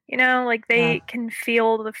 You know, like they can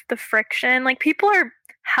feel the friction. Like, people are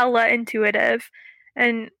hella intuitive,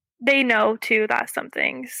 and they know too that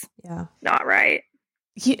something's not right.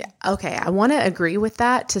 Yeah, okay, I want to agree with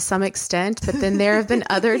that to some extent, but then there have been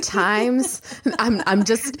other times, I'm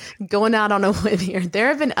just going out on a whim here. There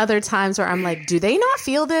have been other times where I'm like, do they not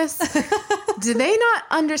feel this? Do they not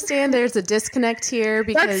understand there's a disconnect here?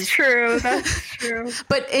 Because That's true.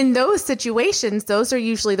 But in those situations, those are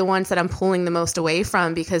usually the ones that I'm pulling the most away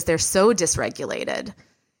from because they're so dysregulated.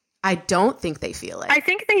 I don't think they feel it. I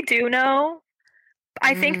think they do know.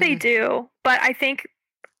 I think they do, but I think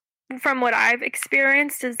from what I've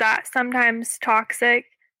experienced is that sometimes toxic,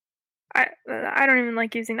 I don't even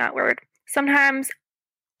like using that word. Sometimes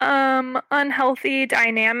unhealthy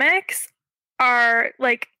dynamics are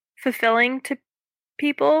like fulfilling to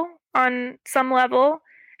people on some level,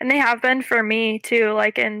 and they have been for me too,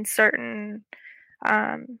 like in certain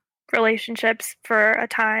relationships for a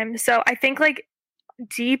time. So I think like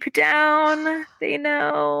deep down they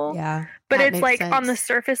know. Yeah. But it's like sense. On the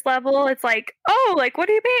surface level, it's like, oh, like, what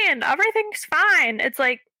do you mean? Everything's fine. It's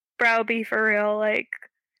like, bro, be for real. Like,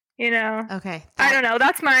 you know. Okay. I don't know.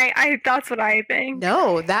 That's what I think.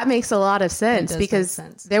 No, that makes a lot of sense because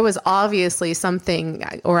there was obviously something,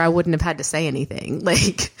 or I wouldn't have had to say anything.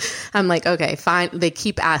 Like, I'm like, okay, fine. They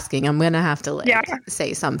keep asking. I'm going to have to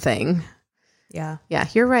say something. Yeah. Yeah,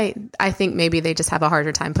 you're right. I think maybe they just have a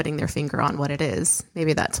harder time putting their finger on what it is.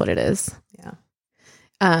 Maybe that's what it is. Yeah.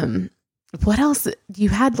 What else? You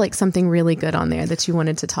had like something really good on there that you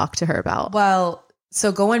wanted to talk to her about. Well,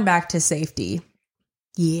 so going back to safety.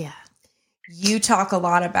 Yeah. You talk a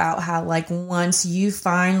lot about how like once you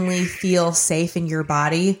finally feel safe in your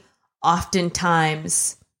body,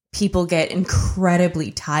 oftentimes people get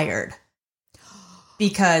incredibly tired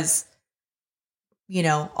because, you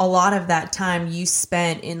know, a lot of that time you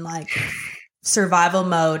spent in like survival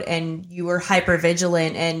mode and you were hyper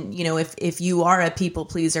vigilant. And, you know, if you are a people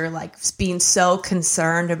pleaser, like being so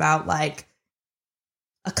concerned about like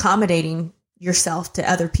accommodating yourself to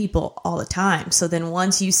other people all the time. So then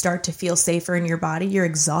once you start to feel safer in your body, you're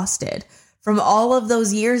exhausted from all of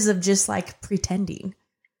those years of just like pretending.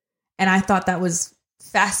 And I thought that was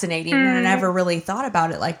fascinating. And I never really thought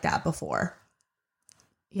about it like that before.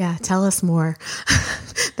 Yeah. Tell us more.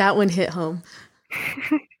 That one hit home.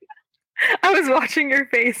 I was watching your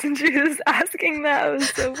face and she was asking that. It was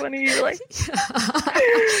so funny. You're like,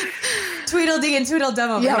 Tweedledee and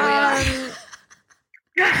Tweedledum over here.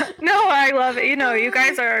 No, I love it. You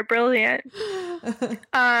guys are brilliant.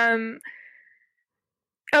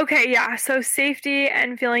 Okay, yeah. So safety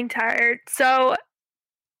and feeling tired. So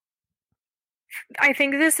I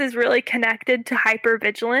think this is really connected to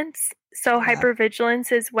hypervigilance. So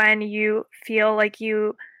hypervigilance is when you feel like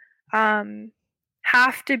you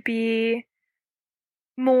have to be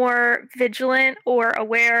more vigilant or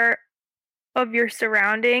aware of your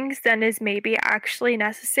surroundings than is maybe actually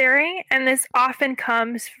necessary. And this often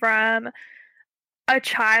comes from a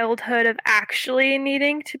childhood of actually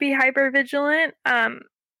needing to be hypervigilant,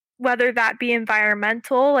 whether that be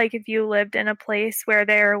environmental, like if you lived in a place where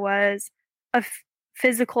there was a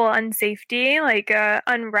physical unsafety, like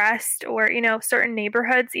unrest, or, certain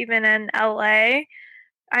neighborhoods, even in LA,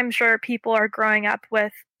 I'm sure people are growing up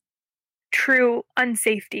with true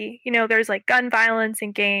unsafety. There's like gun violence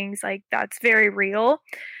and gangs, like that's very real.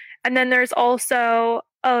 And then there's also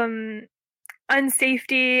unsafety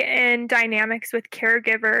in dynamics with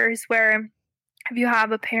caregivers, where if you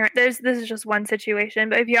have a parent, this is just one situation,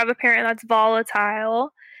 but if you have a parent that's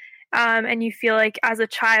volatile, and you feel like as a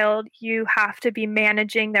child you have to be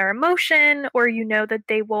managing their emotion, or that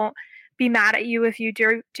they won't be mad at you if you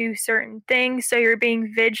do certain things, so you're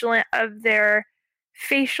being vigilant of their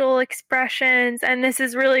facial expressions. And this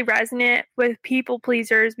is really resonant with people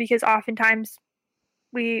pleasers, because oftentimes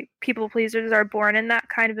people pleasers are born in that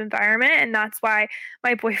kind of environment. And that's why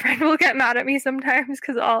my boyfriend will get mad at me sometimes,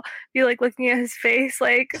 because I'll be like looking at his face,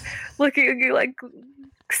 like looking, like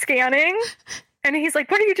scanning, and he's like,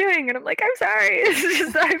 "What are you doing?" And I'm like, "I'm sorry." It's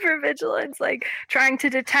just hypervigilance, like trying to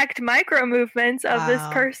detect micro movements of this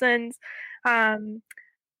person's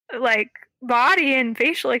like body and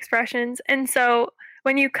facial expressions. And so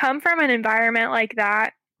when you come from an environment like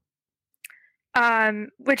that,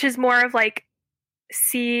 which is more of like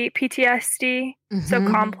PTSD, so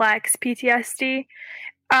complex PTSD,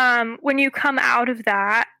 when you come out of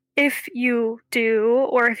that, if you do,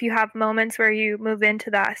 or if you have moments where you move into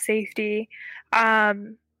that safety,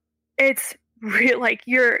 it's real, like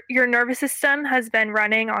your nervous system has been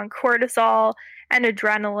running on cortisol and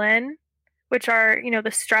adrenaline, which are,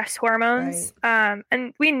 the stress hormones. Right.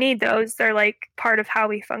 And we need those. They're like part of how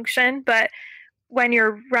we function. But when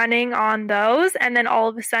you're running on those and then all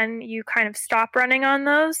of a sudden you kind of stop running on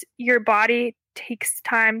those, your body takes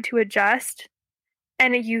time to adjust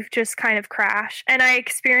and you just kind of crash. And I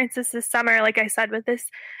experienced this summer, like I said, with this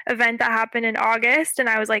event that happened in August, and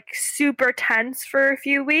I was like super tense for a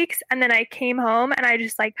few weeks. And then I came home and I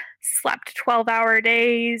just like slept 12-hour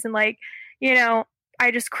days, and like, I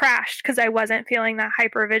just crashed because I wasn't feeling that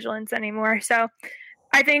hypervigilance anymore. So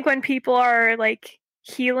I think when people are like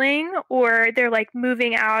healing, or they're like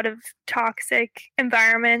moving out of toxic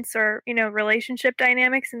environments or, relationship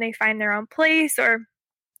dynamics, and they find their own place, or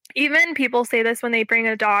even people say this when they bring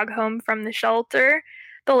a dog home from the shelter,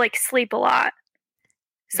 they'll like sleep a lot.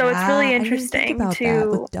 So it's really interesting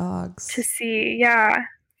to dogs to see. Yeah.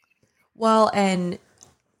 Well, and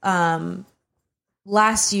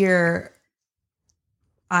last year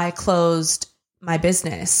I closed my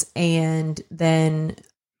business, and then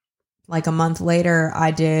like a month later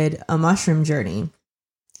I did a mushroom journey.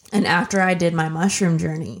 And after I did my mushroom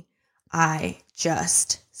journey, I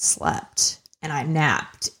just slept and I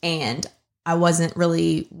napped, and I wasn't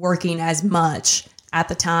really working as much at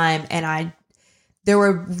the time. And there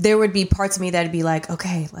would be parts of me that'd be like,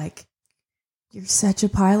 okay, like you're such a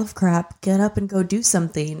pile of crap, get up and go do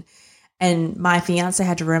something. And my fiance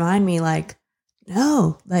had to remind me, like,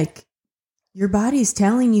 no, like your body's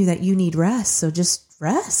telling you that you need rest. So just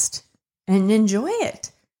rest and enjoy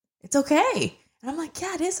it. It's okay. And I'm like,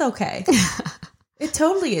 yeah, it is okay. It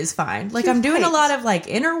totally is fine. Like I'm doing a lot of like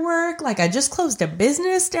inner work. Like I just closed a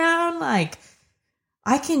business down. Like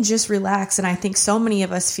I can just relax. And I think so many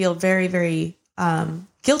of us feel very, very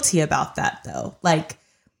guilty about that though. Like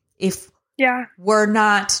if we're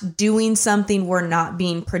not doing something, we're not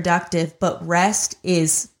being productive, but rest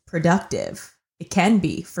is productive. It can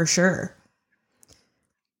be, for sure.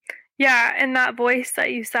 Yeah, and that voice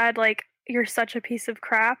that you said, like, you're such a piece of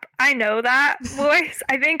crap. I know that voice.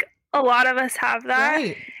 I think a lot of us have that.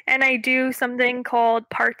 Right. And I do something called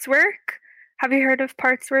parts work. Have you heard of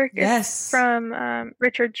Parts Work? Yes. It's from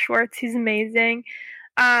Richard Schwartz. He's amazing.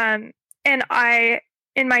 And in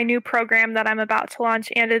my new program that I'm about to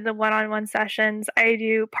launch and in the one-on-one sessions, I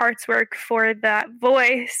do parts work for that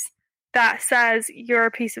voice that says, you're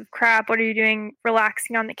a piece of crap. What are you doing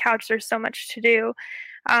relaxing on the couch? There's so much to do.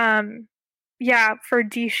 For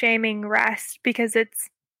de-shaming rest, because it's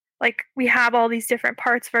like we have all these different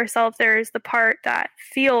parts of ourselves. There's the part that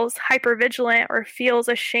feels hypervigilant or feels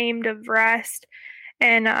ashamed of rest.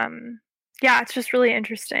 And it's just really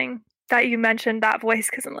interesting that you mentioned that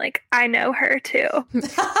voice, because I'm like, I know her too.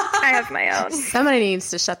 I have my own. Somebody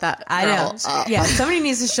needs to shut that girl up. Yeah, somebody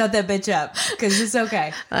needs to shut that bitch up, because it's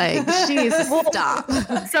okay. Like, she needs to stop.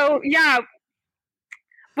 So, yeah.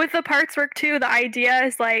 With the parts work too, the idea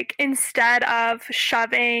is like, instead of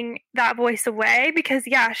shoving that voice away, because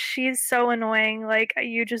she's so annoying, like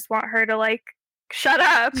you just want her to like shut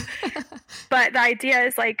up. But the idea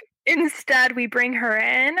is like, instead we bring her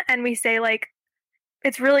in and we say like,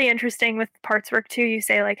 it's really interesting with parts work too. You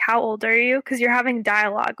say like, how old are you? Because you're having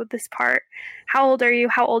dialogue with this part. How old are you?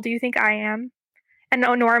 How old do you think I am? And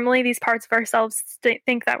normally these parts of ourselves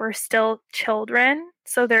think that we're still children.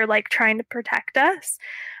 So they're like trying to protect us.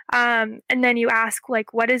 And then you ask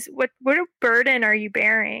like, what burden are you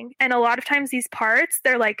bearing? And a lot of times these parts,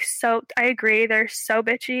 they're like, I agree. They're so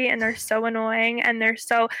bitchy and they're so annoying. And they're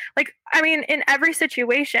so like, I mean, in every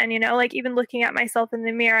situation, like even looking at myself in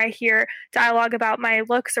the mirror, I hear dialogue about my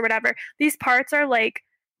looks or whatever. These parts are like,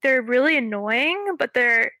 they're really annoying, but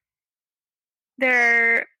they're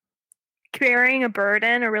carrying a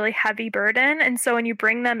burden, a really heavy burden. And so when you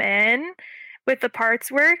bring them in with the parts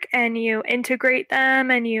work and you integrate them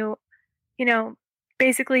and you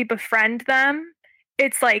basically befriend them,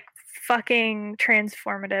 it's like fucking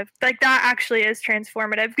transformative. Like that actually is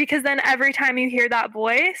transformative, because then every time you hear that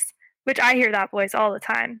voice, which I hear that voice all the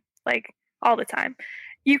time, like all the time,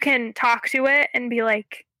 you can talk to it and be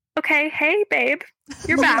like, okay, hey babe,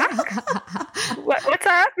 you're back. What's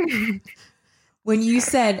up? When you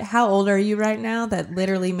said, how old are you right now? That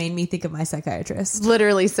literally made me think of my psychiatrist.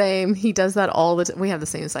 Literally same. He does that all the time. We have the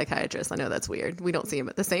same psychiatrist. I know that's weird. We don't see him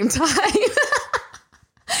at the same time.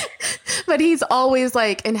 But he's always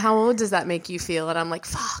like, and how old does that make you feel? And I'm like,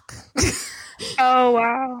 fuck. Oh,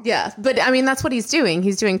 wow. Yeah. But I mean, that's what he's doing.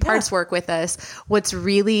 He's doing parts work with us. What's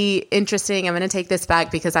really interesting, I'm going to take this back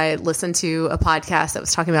because I listened to a podcast that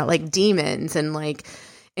was talking about like demons and like,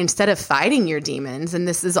 instead of fighting your demons, and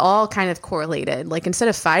this is all kind of correlated, like instead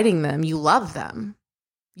of fighting them, you love them.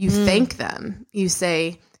 You thank them. You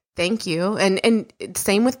say, thank you. And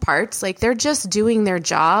same with parts, like they're just doing their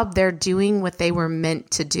job. They're doing what they were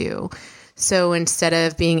meant to do. So instead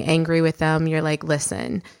of being angry with them, you're like,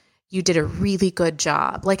 listen, you did a really good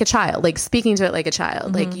job. Like a child, like speaking to it like a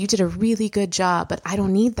child, like you did a really good job, but I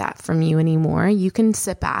don't need that from you anymore. You can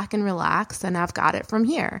sit back and relax and I've got it from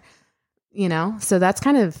here. So that's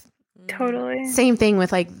kind of totally same thing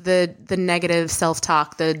with like the negative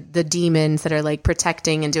self-talk, the demons that are like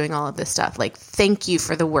protecting and doing all of this stuff. Like, thank you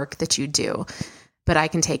for the work that you do, but I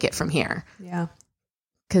can take it from here. Yeah.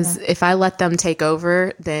 Because if I let them take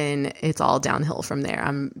over, then it's all downhill from there.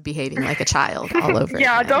 I'm behaving like a child all over.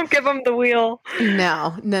 Yeah. Don't give them the wheel.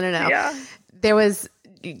 No. Yeah. There was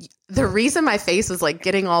the reason my face was like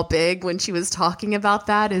getting all big when she was talking about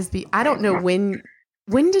that is I don't know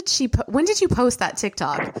when did you post that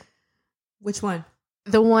TikTok? Which one?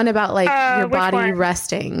 The one about like your body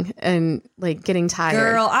resting and like getting tired.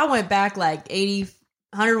 Girl, I went back like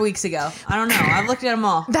 100 weeks ago. I don't know. I've looked at them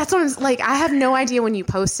all. That's what I'm like. I have no idea when you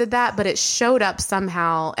posted that, but it showed up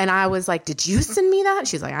somehow. And I was like, did you send me that?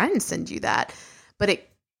 She's like, I didn't send you that. But it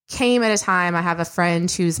came at a time. I have a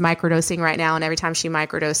friend who's microdosing right now. And every time she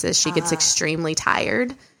microdoses, she gets extremely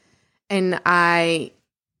tired. And I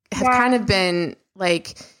have kind of been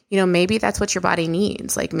like, maybe that's what your body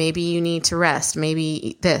needs. Like, maybe you need to rest.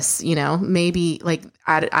 Maybe this, maybe like,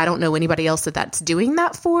 I don't know anybody else that's doing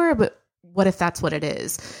that for, but what if that's what it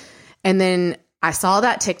is? And then I saw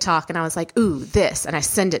that TikTok and I was like, ooh, this, and I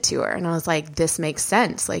sent it to her. And I was like, this makes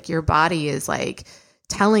sense. Like, your body is like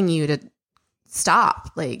telling you to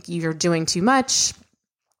stop. Like, you're doing too much.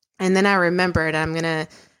 And then I remembered I'm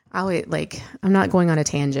not going on a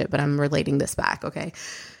tangent, but I'm relating this back. Okay.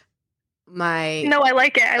 No, I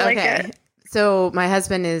like it. I like it. So my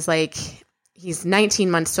husband is like, he's 19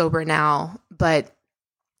 months sober now, but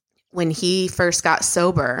when he first got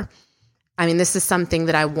sober, I mean, this is something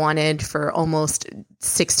that I wanted for almost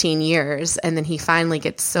 16 years. And then he finally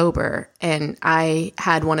gets sober and I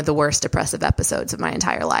had one of the worst depressive episodes of my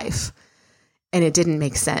entire life. And it didn't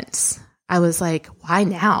make sense. I was like, why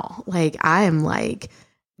now? Like, I am like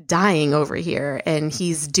dying over here and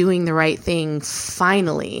he's doing the right thing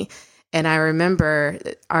finally. And I remember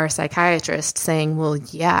our psychiatrist saying, well,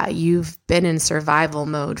 yeah, you've been in survival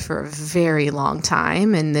mode for a very long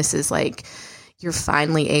time. And this is like, you're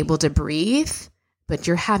finally able to breathe, but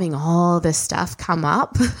you're having all this stuff come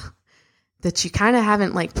up that you kind of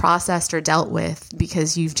haven't like processed or dealt with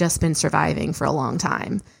because you've just been surviving for a long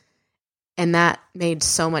time. And that made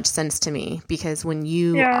so much sense to me because when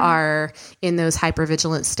you are in those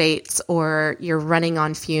hypervigilant states or you're running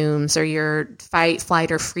on fumes or you're fight,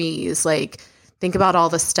 flight, or freeze, like think about all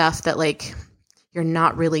the stuff that like you're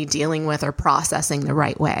not really dealing with or processing the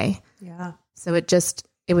right way. Yeah. So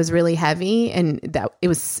it was really heavy and that it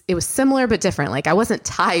was similar but different. Like I wasn't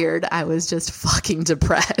tired. I was just fucking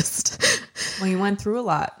depressed. Well, you went through a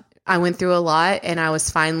lot. I went through a lot and I was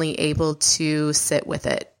finally able to sit with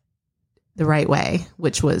it the right way,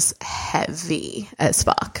 which was heavy as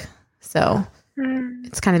fuck. So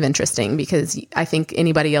it's kind of interesting because I think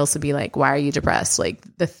anybody else would be like, why are you depressed? Like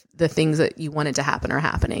the things that you wanted to happen are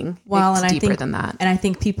happening. Well, it's and deeper I think, than that. And I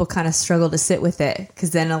think people kind of struggle to sit with it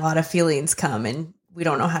because then a lot of feelings come and we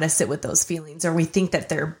don't know how to sit with those feelings, or we think that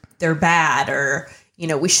they're bad, or, you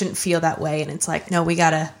know, we shouldn't feel that way. And it's like, no, we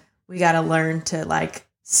gotta learn to like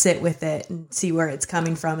sit with it and see where it's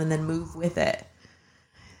coming from and then move with it.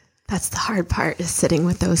 That's the hard part, is sitting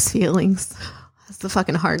with those feelings. That's the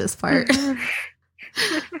fucking hardest part.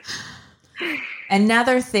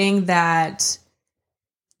 Another thing that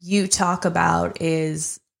you talk about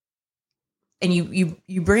is, and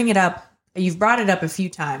you bring it up, you've brought it up a few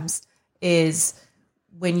times, is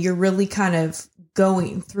when you're really kind of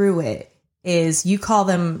going through it, is you call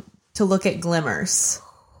them to look at glimmers.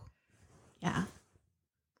 Yeah.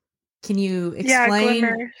 Can you explain?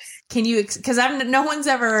 Yeah, can you, because I've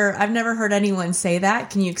never heard anyone say that.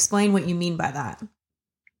 Can you explain what you mean by that?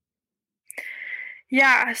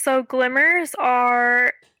 Yeah, so glimmers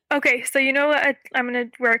are, okay, so you know what, I'm going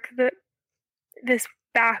to work this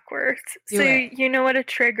backwards. You know what a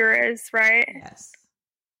trigger is, right? Yes.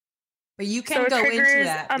 But you can go into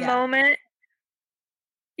that. A moment.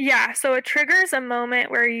 Yeah, so a trigger is a moment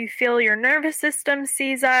where you feel your nervous system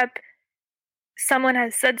seize up, someone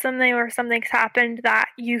has said something or something's happened that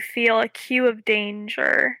you feel a cue of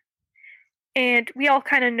danger. And we all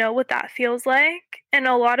kind of know what that feels like. And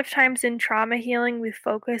a lot of times in trauma healing, we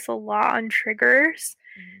focus a lot on triggers,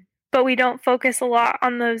 but we don't focus a lot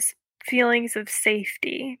on those feelings of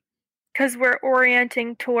safety because we're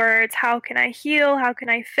orienting towards how can I heal? How can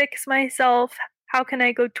I fix myself? How can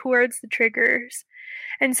I go towards the triggers?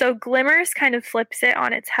 And so glimmers kind of flips it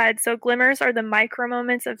on its head. So glimmers are the micro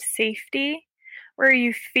moments of safety where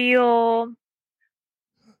you feel,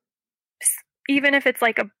 even if it's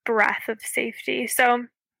like a breath of safety. So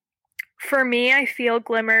for me, I feel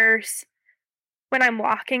glimmers when I'm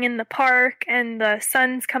walking in the park and the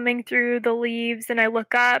sun's coming through the leaves and I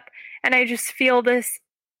look up and I just feel this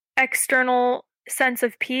external sense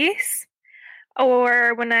of peace.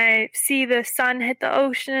 Or when I see the sun hit the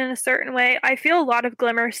ocean in a certain way, I feel a lot of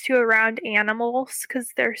glimmers too around animals because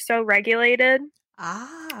they're so regulated.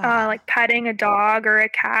 Like petting a dog or a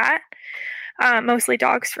cat. Mostly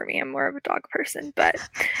dogs for me. I'm more of a dog person, but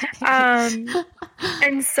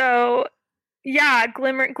and so yeah,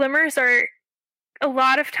 glimmers are a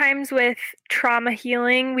lot of times with trauma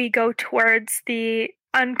healing, we go towards the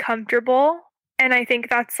uncomfortable, and I think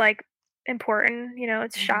that's like important, you know,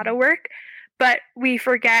 it's shadow work, but we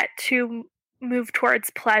forget to move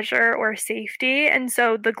towards pleasure or safety, and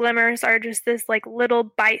so the glimmers are just this like little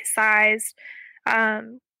bite-sized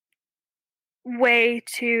way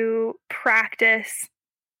to practice,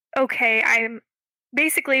 okay, I'm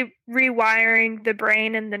basically rewiring the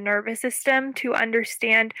brain and the nervous system to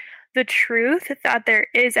understand the truth that there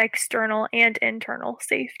is external and internal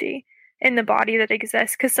safety in the body that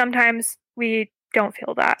exists, because sometimes we don't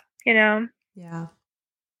feel that, you know? Yeah.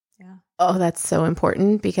 Oh, that's so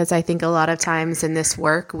important, because I think a lot of times in this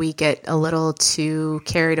work, we get a little too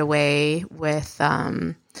carried away with,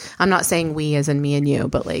 I'm not saying we as in me and you,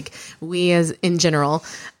 but like we as in general,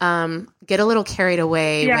 get a little carried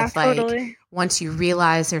away with like, totally. Once you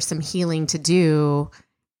realize there's some healing to do,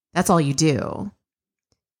 that's all you do.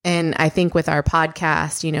 And I think with our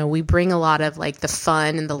podcast, you know, we bring a lot of like the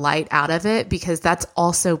fun and the light out of it, because that's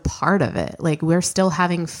also part of it. Like we're still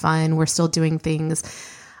having fun. We're still doing things.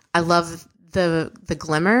 I love the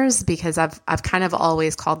glimmers, because I've kind of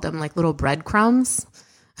always called them like little breadcrumbs.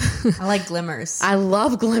 I like glimmers. I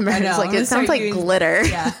love glimmers. Like it sounds like glitter.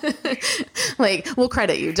 Yeah. Like we'll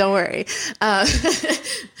credit you. Don't worry.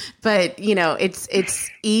 But you know, it's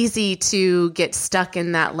easy to get stuck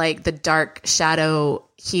in that like the dark shadow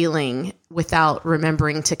healing without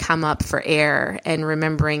remembering to come up for air and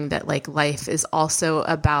remembering that like life is also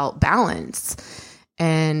about balance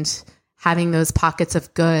and having those pockets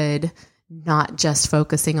of good, not just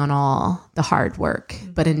focusing on all the hard work,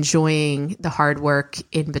 but enjoying the hard work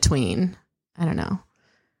in between. I don't know.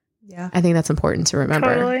 Yeah. I think that's important to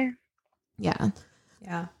remember. Totally. Yeah.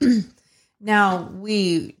 Yeah. Now,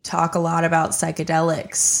 we talk a lot about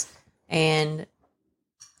psychedelics, and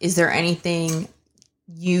is there anything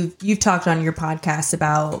you've talked on your podcast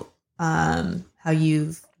about how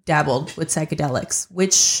you've dabbled with psychedelics?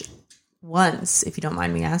 Which ones, if you don't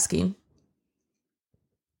mind me asking?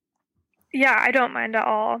 Yeah, I don't mind at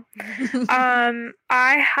all.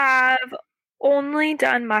 I have only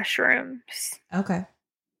done mushrooms. Okay.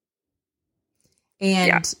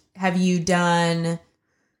 And have you done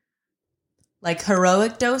like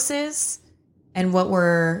heroic doses? And what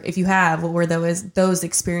were those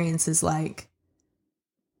experiences like?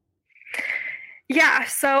 Yeah,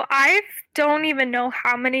 so I don't even know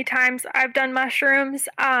how many times I've done mushrooms.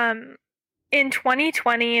 In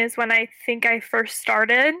 2020 is when I think I first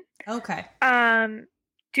started. Okay.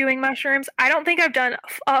 Doing mushrooms. I don't think I've done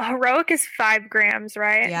heroic is 5 grams,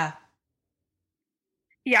 right? Yeah.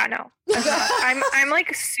 Yeah, no. I'm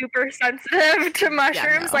like super sensitive to mushrooms.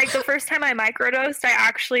 Yeah, no. Like the first time I microdosed, I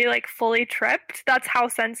actually like fully tripped. That's how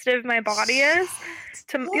sensitive my body is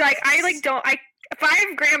to like I like don't I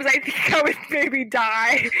 5 grams I think I would maybe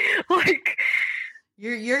die. Like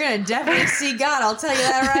you're gonna definitely see God, I'll tell you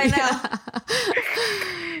that right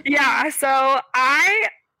now. Yeah, so I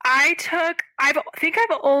think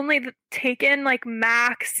I've only taken like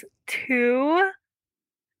max 2.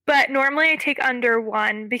 But normally I take under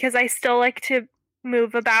 1 because I still like to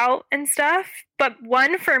move about and stuff. But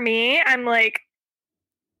 1 for me, I'm like,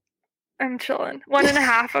 I'm chilling.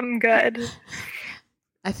 1.5, I'm good.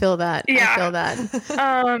 I feel that. Yeah. I feel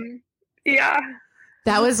that. Yeah.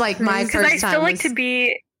 That was like my first time. Because I still like to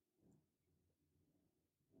be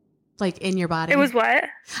like in your body. It was what?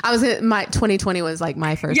 My 2020 was like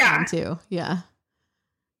my first time too. Yeah.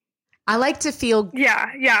 I like to feel.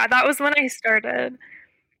 Yeah. That was when I started.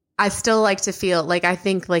 I still like to feel like, I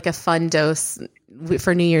think like a fun dose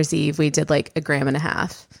for New Year's Eve, we did like 1.5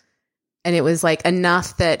 grams. And it was like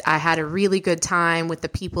enough that I had a really good time with the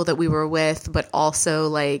people that we were with, but also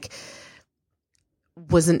like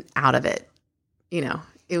wasn't out of it. You know,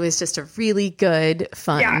 it was just a really good,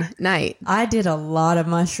 fun night. I did a lot of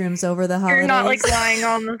mushrooms over the holidays. You're not like lying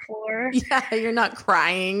on the floor. Yeah, you're not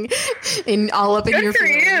crying and all up in your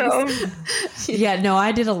feelings. You. Yeah, no,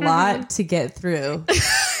 I did a lot to get through.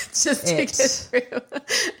 Just to get through.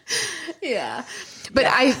 Yeah. But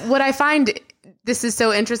what I find, this is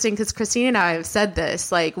so interesting because Christine and I have said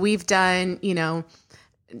this, like we've done, you know,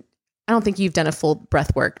 I don't think you've done a full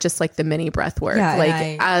breath work, just like the mini breath work. Yeah,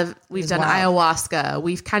 like we've done ayahuasca.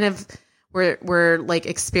 We've kind of, we're like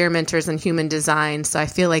experimenters in human design. So I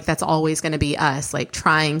feel like that's always going to be us, like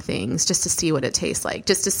trying things just to see what it tastes like,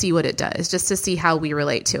 just to see what it does, just to see how we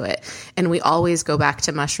relate to it. And we always go back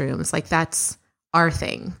to mushrooms. Like that's our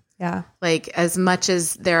thing. Yeah. Like as much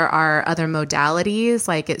as there are other modalities,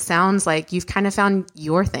 like it sounds like you've kind of found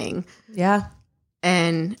your thing. Yeah.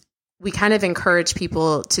 And we kind of encourage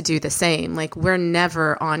people to do the same. Like we're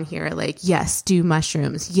never on here like, yes, do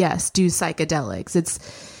mushrooms. Yes, do psychedelics.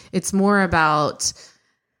 It's more about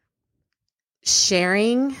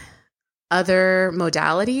sharing other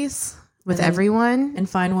modalities with everyone and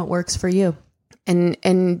find what works for you.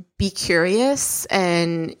 And be curious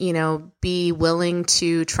and, you know, be willing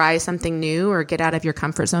to try something new or get out of your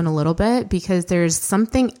comfort zone a little bit because there's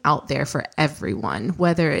something out there for everyone,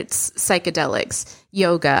 whether it's psychedelics,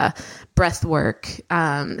 yoga, breath work,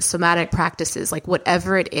 somatic practices, like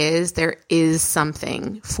whatever it is, there is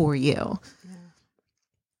something for you. Yeah.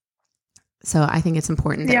 So I think it's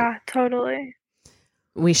important that totally.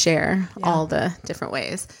 we share all the different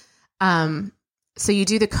ways. So you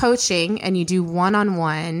do the coaching and you do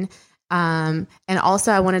one-on-one. And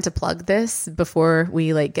also I wanted to plug this before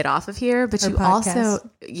we like get off of here, but you also,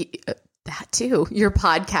 that too, your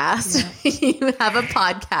podcast, you have a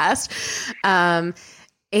podcast.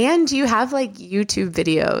 And you have like YouTube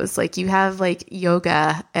videos, like you have like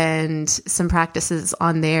yoga and some practices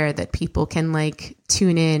on there that people can like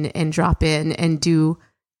tune in and drop in and do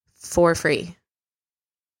for free.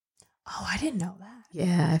 Oh, I didn't know that.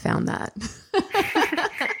 Yeah, I found that.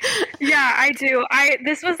 Yeah, I do.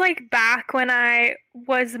 This was like back when I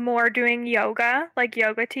was more doing yoga, like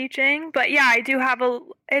yoga teaching. But yeah, I do have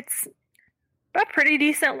it's a pretty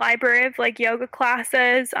decent library of like yoga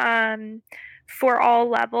classes for all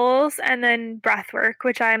levels, and then breath work,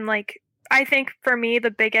 which I'm like, I think for me the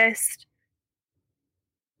biggest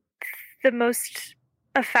the most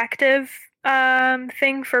effective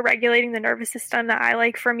thing for regulating the nervous system that I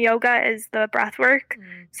like from yoga is the breath work.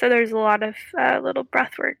 So there's a lot of little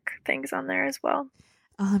breath work things on there as well.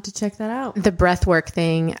 I'll have to check that out. The breath work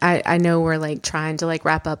thing, I know we're like trying to like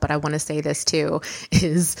wrap up, but I want to say this too,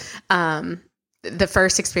 is the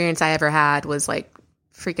first experience I ever had was like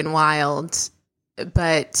freaking wild,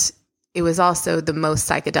 but it was also the most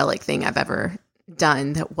psychedelic thing I've ever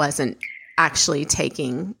done that wasn't actually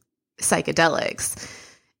taking psychedelics.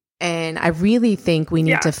 And I really think we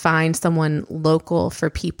need to find someone local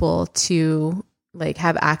for people to like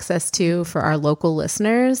have access to for our local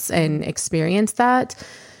listeners and experience that.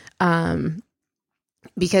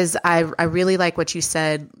 Because I really like what you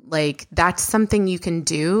said, like that's something you can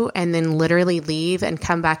do and then literally leave and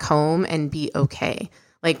come back home and be okay.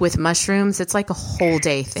 Like with mushrooms, it's like a whole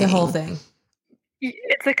day thing. It's a whole thing.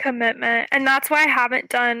 It's a commitment. And that's why I haven't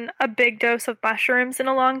done a big dose of mushrooms in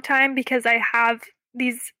a long time, because I have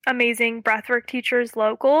these amazing breathwork teachers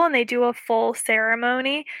local and they do a full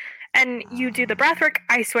ceremony. And you do the breathwork,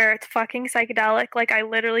 I swear it's fucking psychedelic. Like I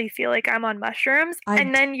literally feel like I'm on mushrooms,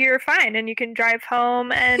 and then you're fine and you can drive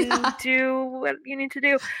home and do what you need to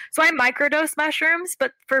do. So I microdose mushrooms,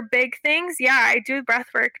 but for big things, I do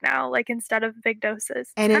breathwork now, like instead of big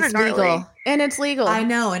doses. And it's legal. And it's legal. I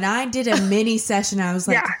know. And I did a mini session. I was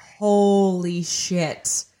like, holy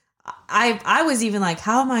shit. I was even like,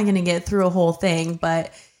 how am I going to get through a whole thing?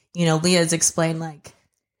 But, you know, Leah's explained like,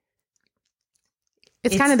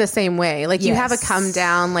 it's kind of the same way. Like you have a come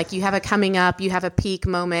down, like you have a coming up, you have a peak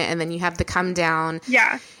moment, and then you have the come down.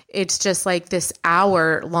 Yeah. It's just like this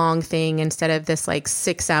hour long thing instead of this like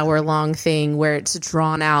 6 hour long thing where it's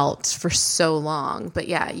drawn out for so long. But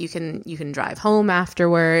yeah, you can drive home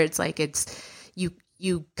afterwards. Like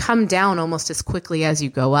you come down almost as quickly as you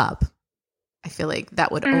go up. I feel like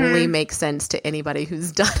that would only make sense to anybody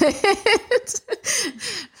who's done it.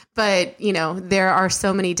 But, you know, there are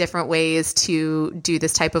so many different ways to do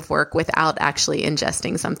this type of work without actually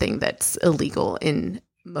ingesting something that's illegal in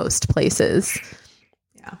most places.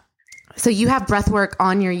 Yeah. So you have breathwork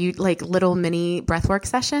on your like little mini breathwork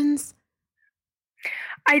sessions?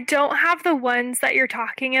 I don't have the ones that you're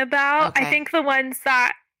talking about. Okay. I think the ones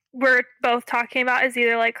that we're both talking about is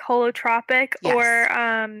either like holotropic or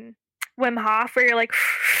Wim Hof, where you're like,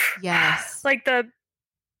 like the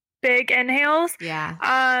big inhales. Yeah.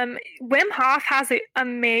 Wim Hof has an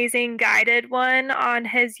amazing guided one on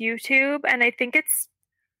his YouTube, and I think it's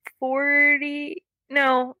maybe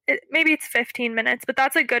it's 15 minutes, but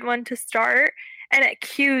that's a good one to start. And it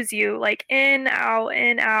cues you like in,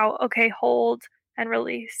 out, okay, hold and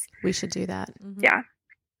release. We should do that. Mm-hmm. Yeah.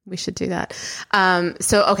 We should do that.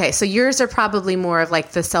 So yours are probably more of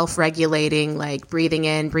like the self-regulating, like breathing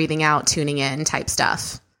in, breathing out, tuning in type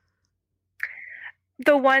stuff.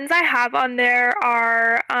 The ones I have on there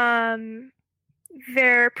are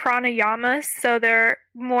they're pranayamas, so they're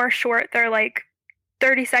more short. They're like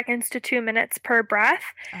 30 seconds to 2 minutes per breath.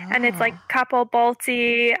 And it's like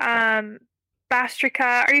Kapalbhati,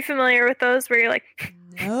 Bastrika. Are you familiar with those where you're like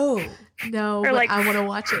No, or like, I want to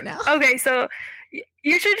watch it now. Okay, so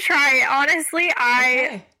you should try it. Honestly,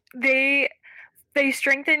 they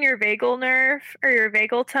strengthen your vagal nerve or your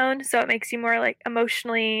vagal tone, so it makes you more like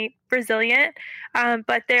emotionally resilient.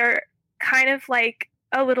 But they're kind of like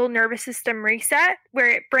a little nervous system reset where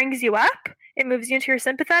it brings you up, it moves you into your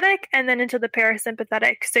sympathetic and then into the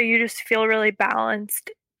parasympathetic. So you just feel really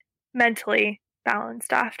balanced, mentally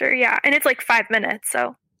balanced after. Yeah. And it's like 5 minutes.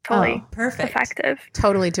 So totally perfect. Effective.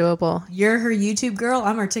 Totally doable. You're her YouTube girl.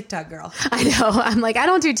 I'm her TikTok girl. I know. I'm like, I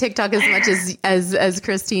don't do TikTok as much as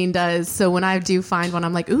Christine does. So when I do find one,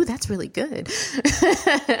 I'm like, ooh, that's really good.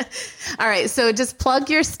 All right. So just plug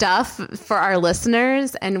your stuff for our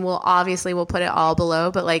listeners, and we'll put it all below,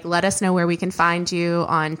 but like, let us know where we can find you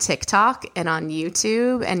on TikTok and on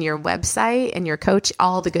YouTube and your website and your coach,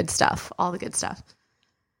 all the good stuff.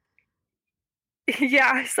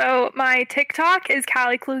 Yeah, so my TikTok is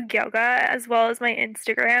Kallie Klug Yoga, as well as my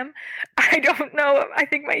Instagram. I don't know. I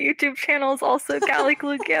think my YouTube channel is also Kallie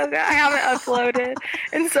Klug Yoga. I haven't uploaded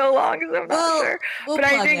in so long, so I'm not sure. But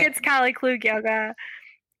I think it's Kallie Klug Yoga.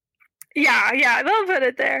 Yeah, they'll put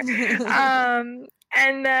it there.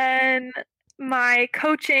 And then my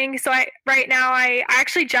coaching. So right now I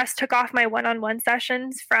actually just took off my one-on-one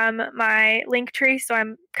sessions from my Linktree. So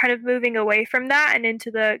I'm kind of moving away from that and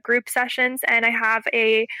into the group sessions. And I have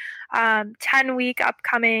a 10-week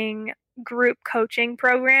upcoming group coaching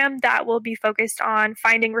program that will be focused on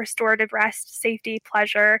finding restorative rest, safety,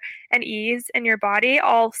 pleasure, and ease in your body,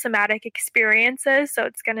 all somatic experiences. So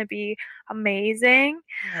it's going to be amazing,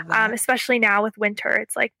 especially now with winter.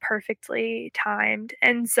 It's like perfectly timed.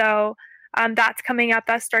 And so That's coming up.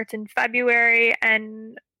 That starts in February.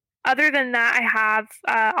 And other than that, I have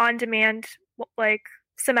on-demand, like,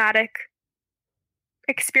 somatic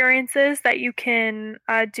experiences that you can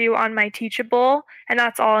do on my Teachable, and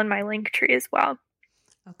that's all in my link tree as well.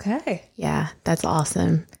 Okay. Yeah, that's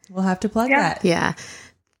awesome. We'll have to plug that. Yeah.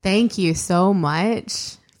 Thank you so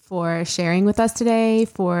much for sharing with us today,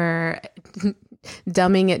 for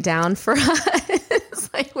dumbing it down for us.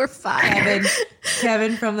 Like, we're fine.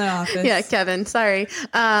 Kevin from the office. Yeah, Kevin. Sorry.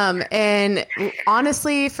 And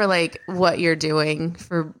honestly, for like what you're doing,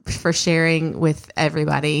 for sharing with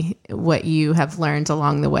everybody what you have learned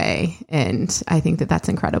along the way. And I think that that's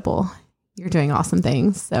incredible. You're doing awesome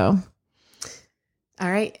things. So,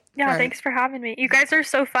 all right. Yeah, thanks for having me. You guys are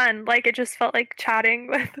so fun. Like, it just felt like chatting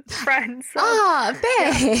with friends. So.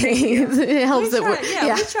 Thanks. Yeah, it helps. We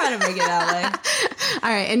try to make it that way.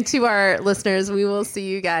 All right. And to our listeners, we will see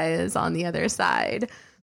you guys on the other side.